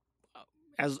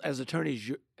as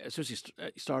attorneys, especially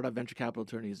startup venture capital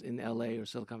attorneys in LA or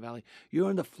Silicon Valley, you're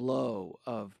in the flow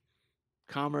of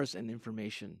commerce and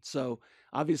information. So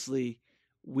obviously,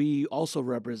 we also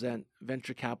represent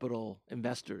venture capital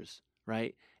investors,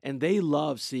 right? And they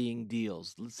love seeing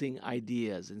deals, seeing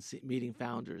ideas, and meeting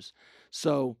founders.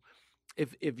 So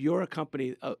if you're a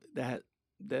company that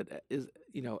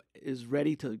is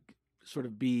ready to sort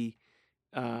of be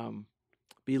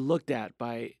looked at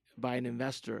by an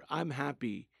investor, I'm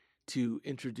happy to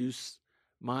introduce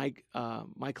my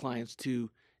clients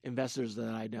to investors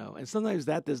that I know. And sometimes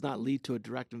that does not lead to a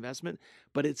direct investment,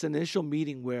 but it's an initial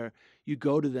meeting where you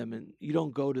go to them and you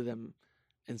don't go to them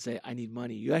and say, I need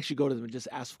money. You actually go to them and just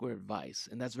ask for advice.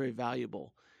 And that's very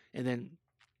valuable. And then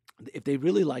if they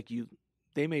really like you,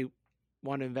 they may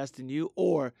want to invest in you,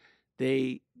 or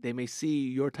they may see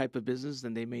your type of business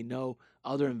and they may know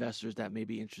other investors that may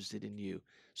be interested in you.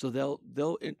 So they'll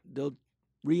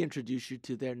reintroduce you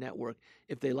to their network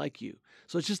if they like you.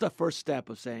 So it's just a first step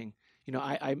of saying,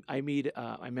 I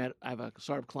have a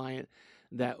startup client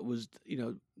that was,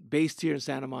 based here in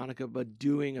Santa Monica, but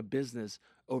doing a business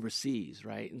overseas,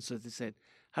 right? And so they said,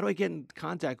 how do I get in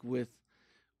contact with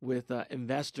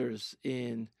investors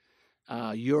in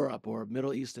Europe or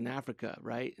Middle East and Africa,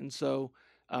 right? And so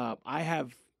I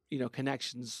have,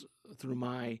 connections through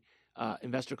my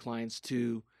investor clients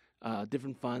to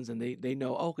different funds, and they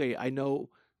know, okay, I know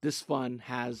this fund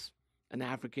has an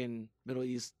African, Middle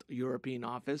East, European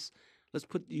office. let's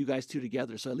put you guys two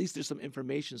together. So at least there's some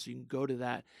information so you can go to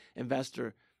that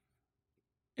investor,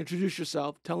 introduce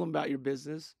yourself, tell them about your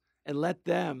business, and let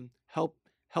them help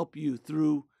you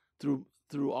through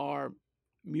our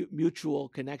mutual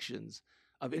connections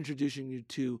of introducing you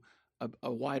to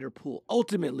a wider pool.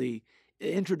 Ultimately,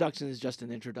 introduction is just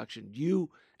an introduction. You,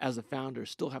 as a founder,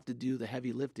 still have to do the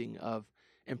heavy lifting of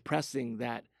impressing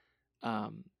that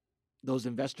those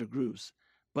investor groups.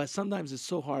 But sometimes it's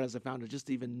so hard as a founder just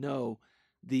to even know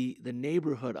the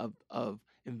neighborhood of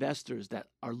investors that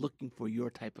are looking for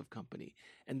your type of company.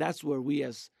 And that's where we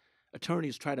as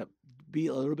attorneys try to be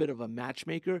a little bit of a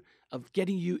matchmaker of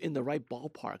getting you in the right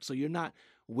ballpark. So you're not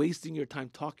wasting your time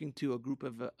talking to a group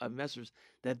of investors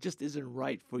that just isn't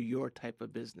right for your type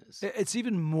of business. It's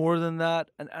even more than that.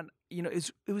 And you know,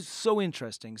 it was so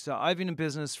interesting. So I've been in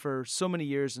business for so many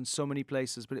years in so many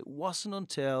places, but it wasn't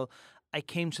until I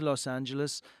came to Los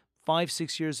Angeles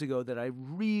 5-6 years ago that I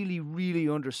really, really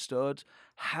understood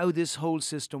how this whole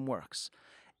system works.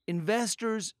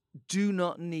 Investors do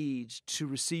not need to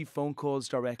receive phone calls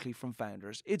directly from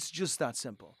founders. It's just that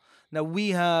simple. Now, we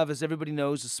have, as everybody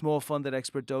knows, a small fund at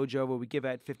Expert Dojo where we give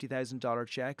out $50,000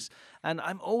 checks. And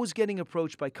I'm always getting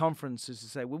approached by conferences to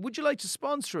say, well, would you like to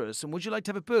sponsor us? And would you like to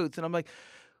have a booth? And I'm like,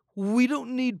 we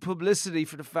don't need publicity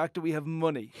for the fact that we have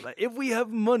money. Like, if we have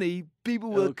money, people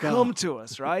will come to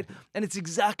us, right? And it's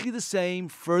exactly the same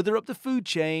further up the food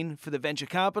chain for the venture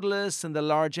capitalists and the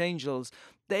large angels.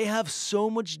 They have so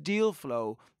much deal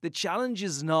flow. The challenge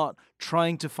is not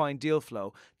trying to find deal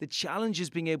flow. The challenge is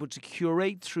being able to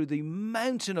curate through the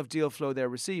mountain of deal flow they're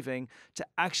receiving to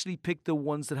actually pick the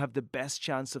ones that have the best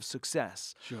chance of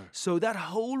success. Sure. So that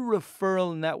whole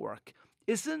referral network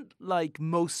isn't like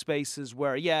most spaces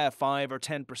where, 5 or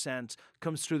 10%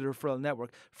 comes through the referral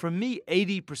network. For me,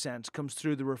 80% comes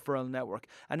through the referral network.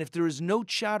 And if there is no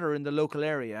chatter in the local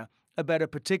area about a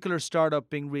particular startup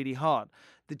being really hot,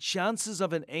 the chances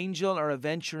of an angel or a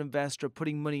venture investor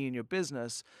putting money in your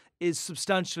business is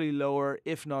substantially lower,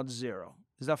 if not zero.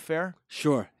 Is that fair?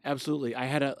 Sure, absolutely. I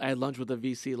had lunch with a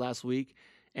VC last week,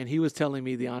 and he was telling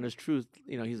me the honest truth.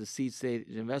 You know, he's a seed stage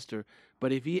investor,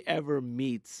 but if he ever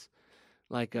meets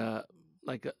like a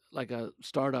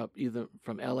startup either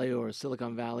from LA or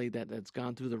Silicon Valley that's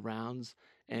gone through the rounds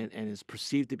and is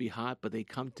perceived to be hot, but they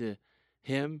come to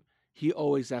him, he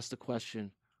always asks the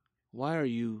question, why are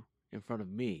you in front of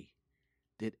me?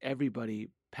 Did everybody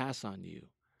pass on you?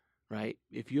 Right?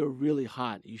 If you're really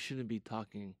hot, you shouldn't be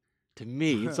talking to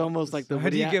me. It's almost like how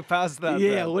do you get past that?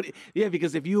 Yeah,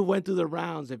 because if you went through the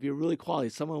rounds, if you're really quality,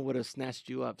 someone would have snatched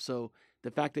you up. So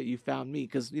the fact that you found me,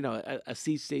 because you know a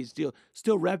seed stage deal,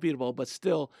 still reputable, but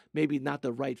still maybe not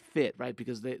the right fit, right?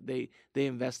 Because they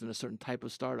invest in a certain type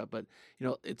of startup. But you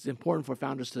know, it's important for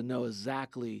founders to know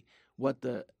exactly what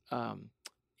the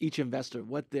each investor,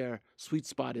 what their sweet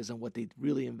spot is and what they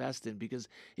really invest in. Because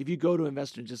if you go to an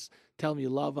investor and just tell them you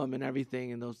love them and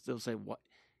everything, and they'll say, what?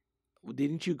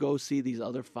 Didn't you go see these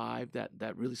other 5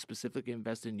 that really specifically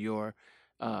invest in your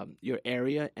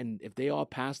area? And if they all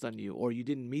passed on you or you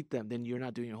didn't meet them, then you're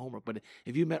not doing your homework. But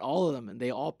if you met all of them and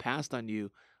they all passed on you,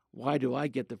 why do I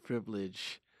get the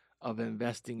privilege of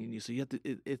investing in you? So you have to,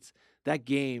 it's that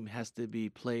game has to be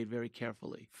played very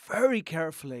carefully. Very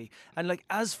carefully. And like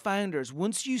as founders,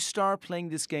 once you start playing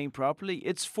this game properly,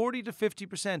 it's 40 to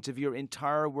 50% of your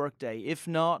entire workday, if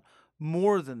not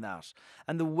more than that.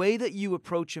 And the way that you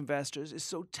approach investors is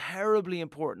so terribly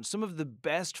important. Some of the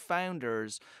best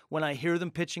founders, when I hear them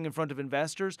pitching in front of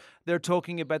investors, they're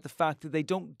talking about the fact that they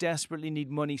don't desperately need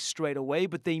money straight away,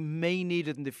 but they may need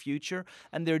it in the future.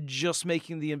 And they're just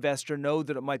making the investor know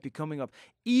that it might be coming up,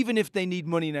 even if they need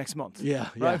money next month.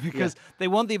 Right? Because they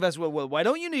want the investor, well, why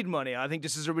don't you need money? I think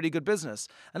this is a really good business.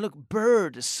 And look,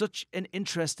 Bird is such an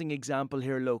interesting example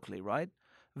here locally, right?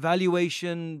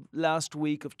 Valuation last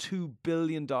week of $2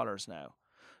 billion now.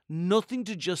 Nothing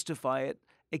to justify it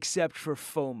except for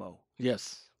FOMO.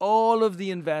 Yes. All of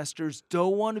the investors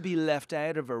don't want to be left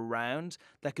out of a round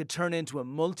that could turn into a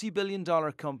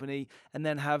multi-billion-dollar company and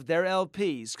then have their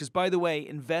LPs. Because, by the way,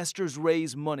 investors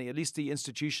raise money, at least the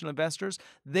institutional investors,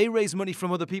 they raise money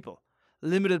from other people.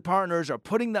 Limited partners are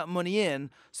putting that money in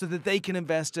so that they can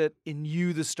invest it in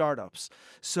you, the startups.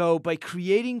 So by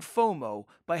creating FOMO,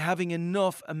 by having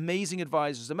enough amazing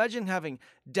advisors, imagine having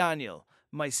Daniel,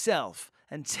 myself,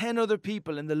 and 10 other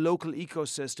people in the local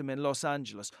ecosystem in Los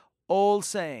Angeles, all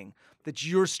saying that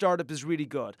your startup is really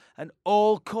good and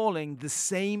all calling the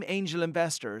same angel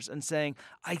investors and saying,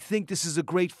 I think this is a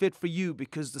great fit for you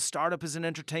because the startup is an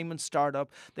entertainment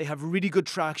startup. They have really good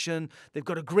traction. They've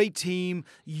got a great team.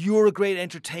 You're a great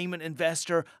entertainment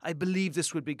investor. I believe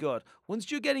this would be good.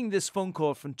 Once you're getting this phone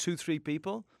call from 2-3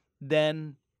 people,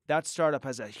 then that startup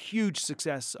has a huge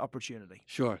success opportunity.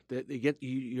 Sure. They get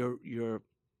you're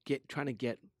trying to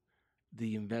get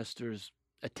the investors'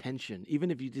 attention.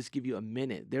 Even if you just give you a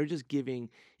minute, they're just giving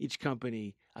each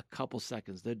company a couple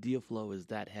seconds. Their deal flow is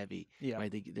that heavy, Yeah.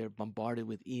 right? They're bombarded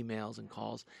with emails and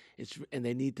calls. And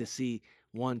they need to see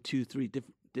 1, 2, 3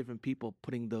 different people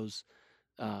putting those,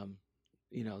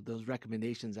 those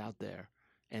recommendations out there,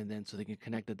 and then so they can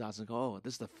connect the dots and go, oh,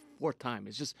 this is the fourth time.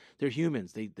 It's just they're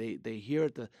humans. They hear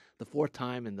it the fourth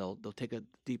time, and they'll take a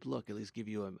deep look. At least give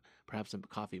you perhaps a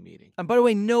coffee meeting. And by the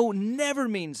way, no never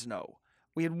means no.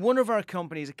 We had one of our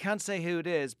companies, I can't say who it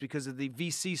is because of the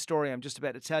VC story I'm just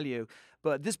about to tell you,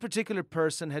 but this particular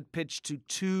person had pitched to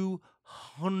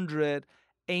 200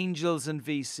 angels and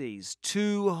VCs,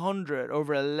 200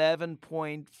 over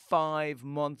 11.5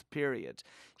 month period.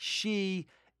 She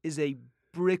is a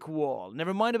brick wall.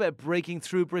 Never mind about breaking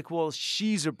through brick walls.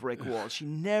 She's a brick wall. She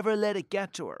never let it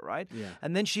get to her, right? Yeah.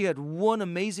 And then she had one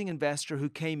amazing investor who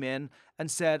came in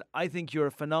and said, I think you're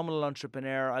a phenomenal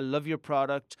entrepreneur. I love your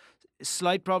product.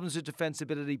 Slight problems with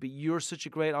defensibility, but you're such a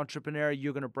great entrepreneur,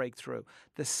 you're going to break through.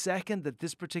 The second that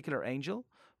this particular angel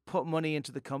put money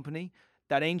into the company,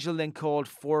 that angel then called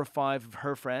 4 or 5 of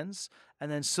her friends,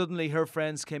 and then suddenly her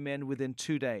friends came in within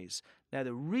 2 days. Now,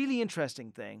 the really interesting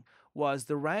thing was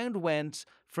the round went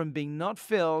from being not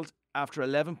filled after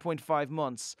 11.5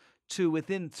 months to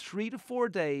within 3 to 4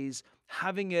 days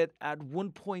having it at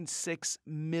 $1.6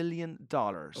 million.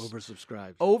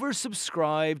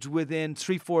 Oversubscribed within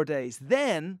 3-4 days.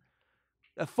 Then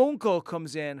a phone call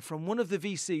comes in from one of the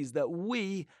VCs that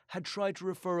we had tried to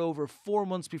refer over 4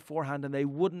 months beforehand, and they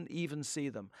wouldn't even see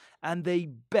them. And they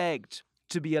begged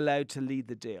to be allowed to lead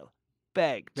the deal.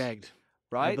 Begged.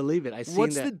 Right? I believe it.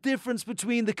 What's the difference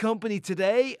between the company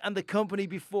today and the company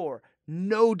before?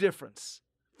 No difference.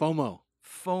 FOMO.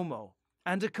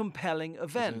 And a compelling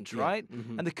event, right?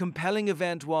 Mm-hmm. And the compelling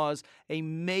event was a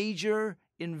major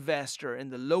investor in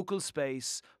the local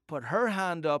space put her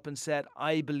hand up and said,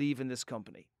 I believe in this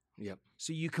company. Yep.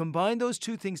 So you combine those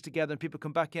two things together and people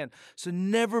come back in. So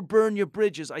never burn your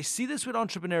bridges. I see this with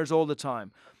entrepreneurs all the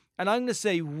time. And I'm going to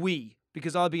say we,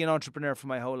 because I'll be an entrepreneur for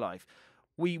my whole life.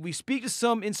 We speak to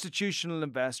some institutional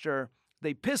investor.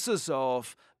 They piss us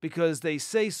off because they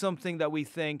say something that we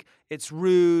think it's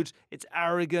rude, it's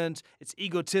arrogant, it's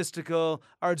egotistical,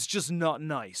 or it's just not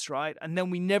nice, right? And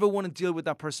then we never want to deal with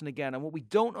that person again. And what we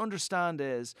don't understand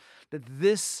is that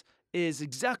this is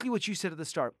exactly what you said at the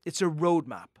start. It's a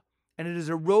roadmap. And it is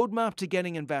a roadmap to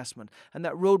getting investment. And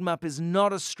that roadmap is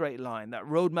not a straight line. That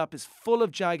roadmap is full of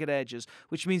jagged edges,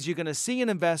 which means you're going to see an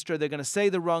investor, they're going to say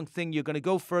the wrong thing, you're going to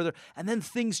go further, and then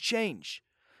things change.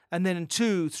 And then in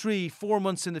 2, 3, 4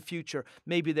 months in the future,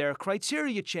 maybe their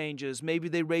criteria changes. Maybe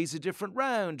they raise a different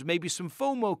round. Maybe some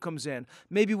FOMO comes in.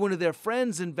 Maybe one of their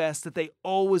friends invests that they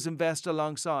always invest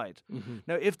alongside. Mm-hmm.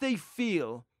 Now, if they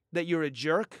feel that you're a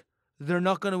jerk, they're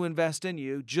not going to invest in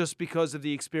you just because of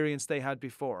the experience they had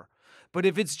before. But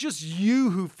if it's just you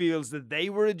who feels that they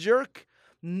were a jerk,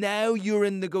 now you're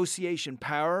in negotiation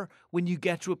power when you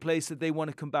get to a place that they want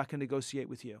to come back and negotiate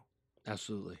with you.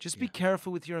 Absolutely. Just be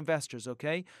careful with your investors,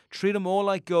 okay? Treat them all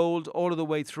like gold all of the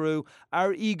way through.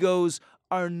 Our egos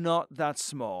are not that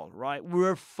small, right?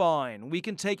 We're fine. We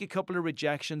can take a couple of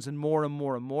rejections and more and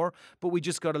more and more, but we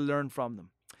just got to learn from them.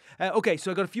 Okay,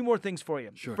 so I got a few more things for you.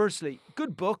 Sure. Firstly,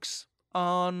 good books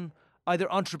on either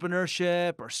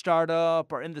entrepreneurship or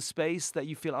startup or in the space that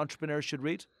you feel entrepreneurs should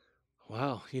read?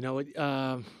 Wow.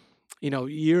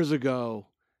 Years ago,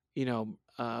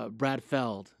 Brad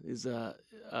Feld is a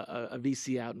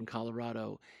VC out in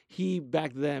Colorado. He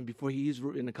back then, before he's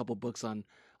written a couple books on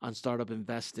startup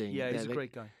investing. Yeah, he's a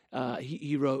great guy.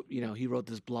 He wrote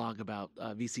this blog about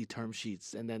VC term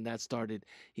sheets, and then that started.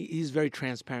 He's very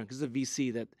transparent because it's a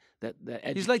VC that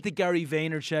he's like the Gary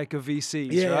Vaynerchuk of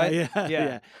VCs, right?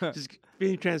 Yeah. Just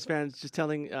being transparent, just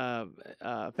telling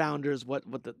founders what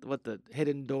the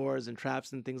hidden doors and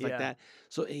traps and things like that.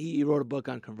 So he wrote a book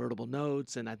on convertible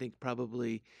notes, and I think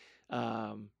probably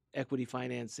equity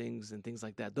financings and things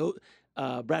like that. Though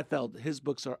Brad Feld, his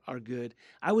books are good.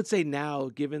 I would say now,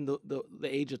 given the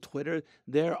age of Twitter,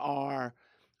 there are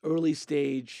early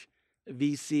stage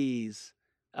VCs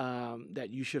that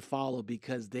you should follow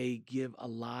because they give a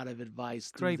lot of advice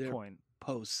through their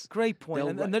posts. Great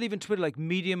point. And not even Twitter, like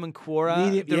Medium and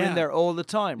Quora, they're in there all the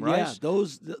time, right? Yeah,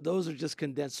 those are just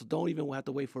condensed, so don't even have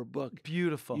to wait for a book.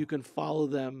 Beautiful. You can follow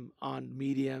them on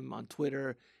Medium, on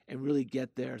Twitter, and really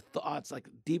get their thoughts, like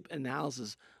deep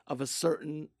analysis of a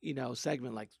certain,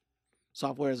 segment, like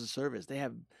software as a service. They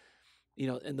have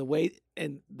and the way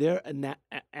and their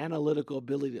analytical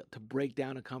ability to break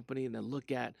down a company and then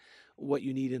look at what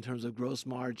you need in terms of gross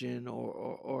margin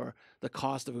or the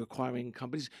cost of acquiring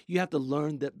companies. You have to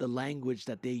learn the language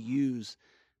that they use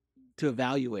to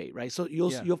evaluate, right? So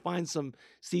you'll find some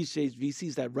seed stage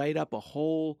VCs that write up a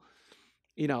whole,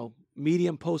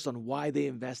 medium post on why they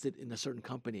invested in a certain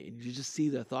company, and you just see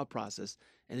their thought process,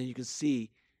 and then you can see,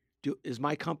 is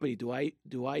my company, do I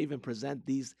even present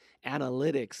these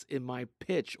analytics in my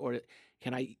pitch, or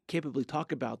can I capably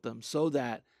talk about them so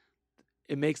that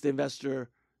it makes the investor,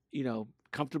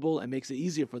 comfortable and makes it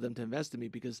easier for them to invest in me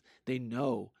because they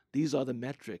know these are the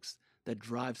metrics that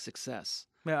drive success.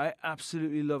 Yeah, I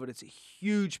absolutely love it. It's a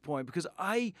huge point because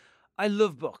I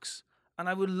love books and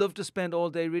I would love to spend all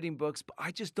day reading books, but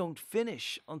I just don't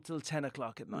finish until 10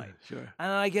 o'clock at night. Sure.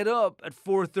 And I get up at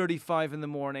 4:35 in the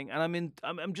morning and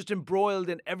I'm just embroiled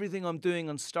in everything I'm doing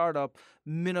on startup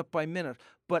minute by minute.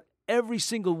 But every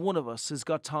single one of us has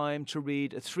got time to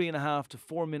read a 3.5 to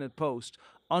 4 minute post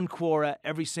on Quora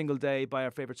every single day by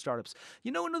our favorite startups.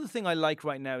 Another thing I like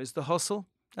right now is The Hustle.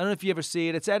 I don't know if you ever see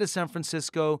it. It's out of San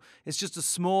Francisco. It's just a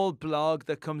small blog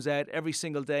that comes out every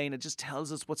single day, and it just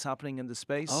tells us what's happening in the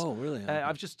space. Oh, really? Okay.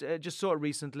 I've just saw it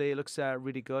recently. It looks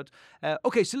really good.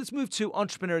 Okay, so let's move to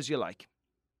entrepreneurs you like.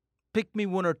 Pick me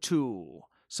one or two.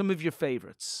 Some of your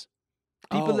favorites.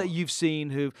 People that you've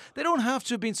seen who, they don't have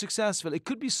to have been successful. It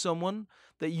could be someone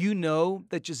that you know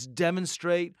that just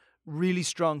demonstrate really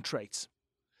strong traits.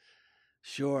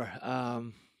 Sure.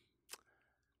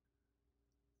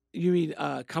 You mean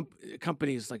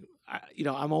companies like,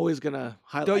 I'm always going to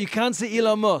highlight. No, you can't say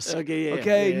Elon Musk. Okay, yeah.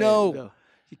 Okay, yeah, no.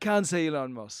 You can't say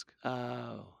Elon Musk.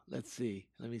 Oh, let's see.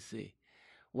 Let me see.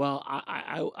 Well,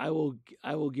 I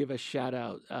will give a shout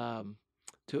out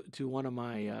to one of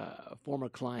my former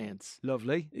clients.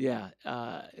 Lovely. Yeah.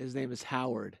 His name is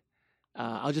Howard.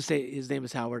 I'll just say his name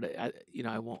is Howard.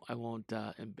 I won't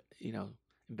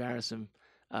embarrass him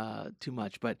too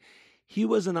much, but he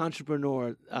was an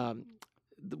entrepreneur,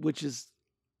 which is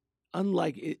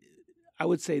unlike it. I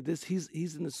would say this.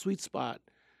 He's in the sweet spot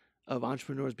of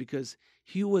entrepreneurs because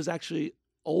he was actually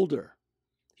older.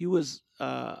 He was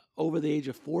over the age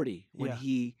of 40 when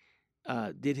he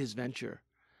did his venture,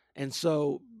 and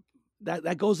so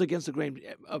that goes against the grain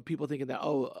of people thinking that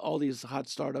all these hot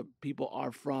startup people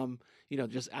are from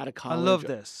just out of college. I love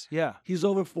this. Yeah, he's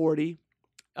over 40.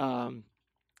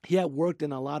 He had worked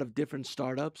in a lot of different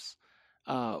startups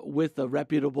with a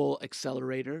reputable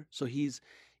accelerator, so he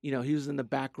was in the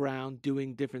background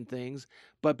doing different things.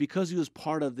 But because he was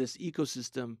part of this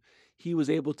ecosystem, he was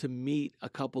able to meet a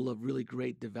couple of really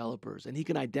great developers, and he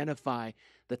can identify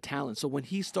the talent. So when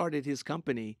he started his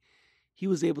company, he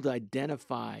was able to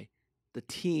identify the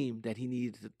team that he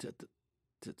needed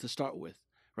to start with,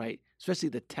 right? Especially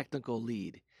the technical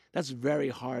lead. That's very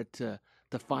hard to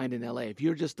find in LA. If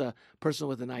you're just a person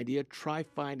with an idea, try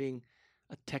finding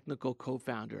a technical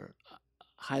co-founder, a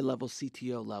high-level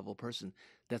CTO level person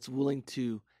that's willing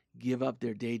to give up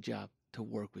their day job to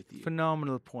work with you.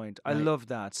 Phenomenal point. Right. I love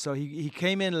that. So he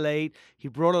came in late. He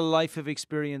brought a life of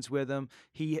experience with him.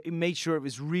 He made sure it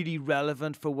was really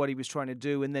relevant for what he was trying to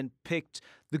do, and then picked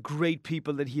the great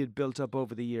people that he had built up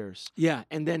over the years. Yeah,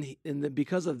 and then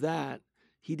because of that,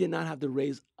 he did not have to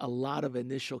raise a lot of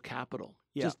initial capital.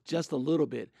 Yeah. Just a little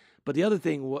bit. But the other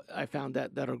thing I found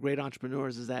that are great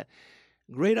entrepreneurs is that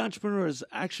great entrepreneurs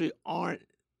actually aren't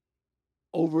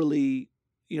overly,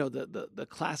 the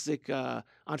classic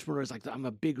entrepreneurs like, I'm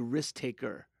a big risk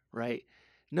taker, right?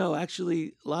 No,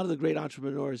 actually, a lot of the great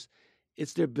entrepreneurs,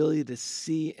 it's their ability to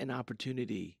see an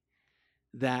opportunity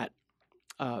that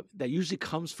usually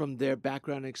comes from their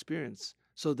background and experience.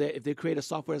 So that if they create a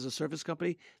software as a service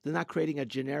company, they're not creating a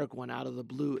generic one out of the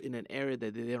blue in an area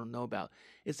that they don't know about.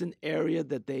 It's an area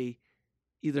that they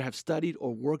either have studied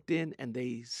or worked in, and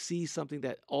they see something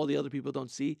that all the other people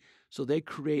don't see. So they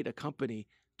create a company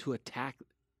to attack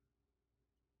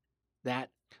that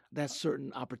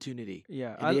certain opportunity.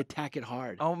 Yeah, and they attack it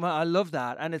hard. Oh man, I love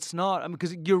that. And it's not,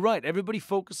 because you're right. Everybody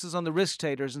focuses on the risk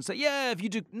takers and say, yeah, if you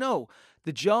do. No,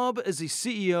 the job as a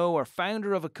CEO or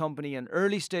founder of a company, an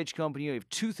early stage company, you have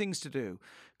two things to do: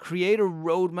 create a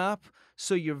roadmap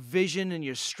so your vision and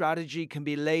your strategy can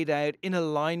be laid out in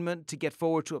alignment to get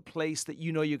forward to a place that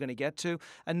you know you're going to get to.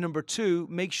 And number two,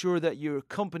 make sure that your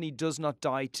company does not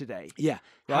die today. Yeah.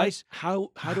 Right? How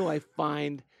do I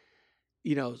find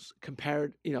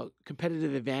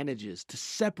competitive advantages to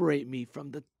separate me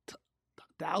from the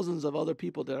thousands of other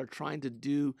people that are trying to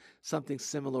do something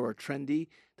similar or trendy,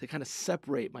 to kind of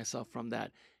separate myself from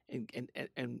that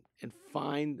and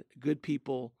find good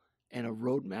people and a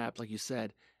roadmap, like you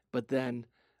said, but then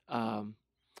and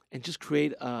just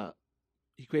create a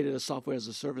he created a software as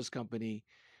a service company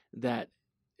that,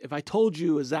 if I told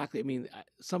you exactly, I mean,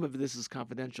 some of this is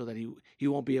confidential that he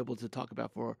won't be able to talk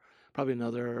about for probably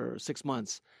another 6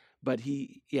 months. But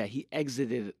he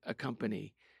exited a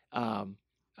company,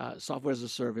 software as a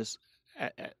service,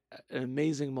 at an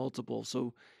amazing multiple.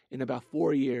 So in about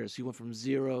 4 years, he went from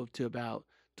 0 to about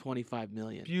 25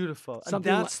 million. Beautiful. And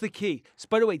Something that's the key. So,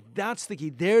 by the way, that's the key.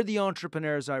 They're the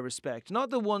entrepreneurs I respect, not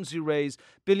the ones who raise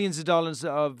billions of dollars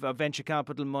of venture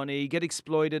capital money, get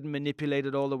exploited and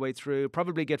manipulated all the way through,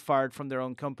 probably get fired from their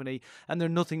own company, and they're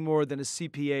nothing more than a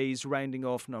CPA's rounding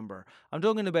off number. I'm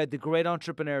talking about the great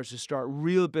entrepreneurs who start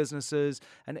real businesses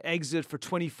and exit for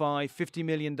 $25, $50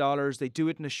 million. They do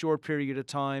it in a short period of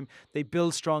time. They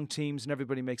build strong teams and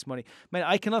everybody makes money. Man,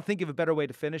 I cannot think of a better way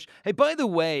to finish. Hey, by the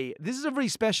way, this is a very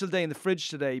special day in the fridge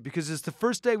today because it's the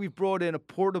first day we've brought in a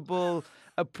portable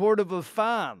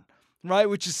fan, right?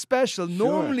 Which is special. Sure.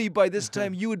 Normally by this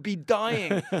time you would be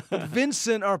dying. But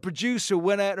Vincent, our producer,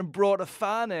 went out and brought a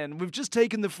fan in. We've just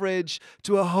taken the fridge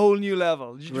to a whole new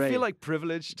level. Did you feel like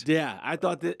privileged? Yeah, I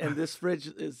thought that, and this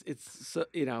fridge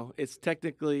it's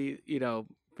technically,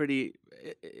 pretty.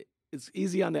 It's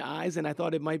easy on the eyes, and I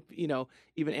thought it might,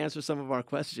 even answer some of our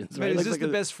questions. Right? Is this the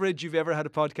best fridge you've ever had a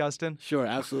podcast in? Sure,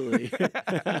 absolutely.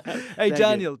 Hey,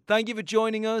 Daniel, thank you for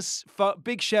joining us.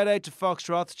 Big shout out to Fox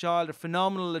Rothschild, a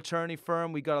phenomenal attorney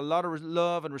firm. We got a lot of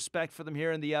love and respect for them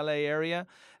here in the LA area.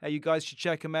 You guys should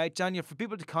check them out. Daniel, for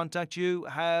people to contact you,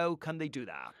 how can they do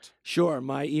that? Sure.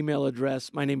 My email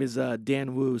address, my name is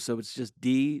Dan Wu, so it's just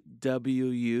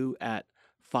DWU at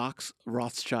Fox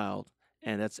Rothschild.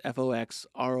 And that's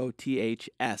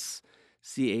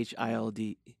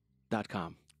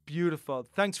FOXROTHSCHILD.com. Beautiful.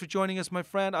 Thanks for joining us, my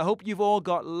friend. I hope you've all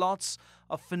got lots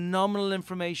of phenomenal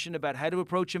information about how to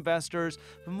approach investors,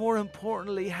 but more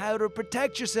importantly, how to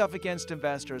protect yourself against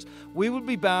investors. We will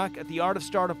be back at the Art of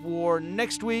Startup War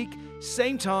next week,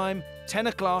 same time, 10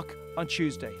 o'clock on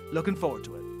Tuesday. Looking forward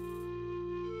to it.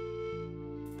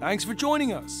 Thanks for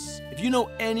joining us. If you know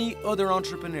any other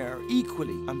entrepreneur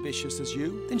equally ambitious as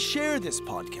you, then share this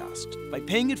podcast by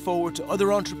paying it forward to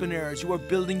other entrepreneurs who are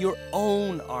building your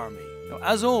own army. Now,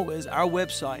 as always, our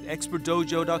website,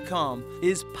 expertdojo.com,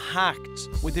 is packed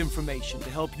with information to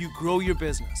help you grow your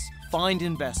business, find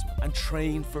investment, and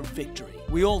train for victory.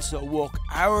 We also walk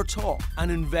our talk and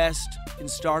invest in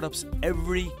startups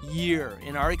every year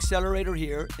in our accelerator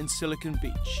here in Silicon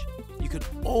Beach. You can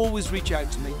always reach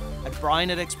out to me at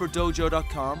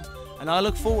brian@expertdojo.com, and I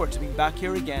look forward to being back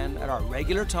here again at our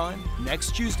regular time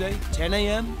next Tuesday, 10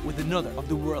 a.m. with another of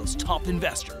the world's top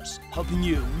investors, helping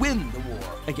you win the war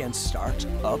against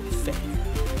startup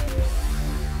failure.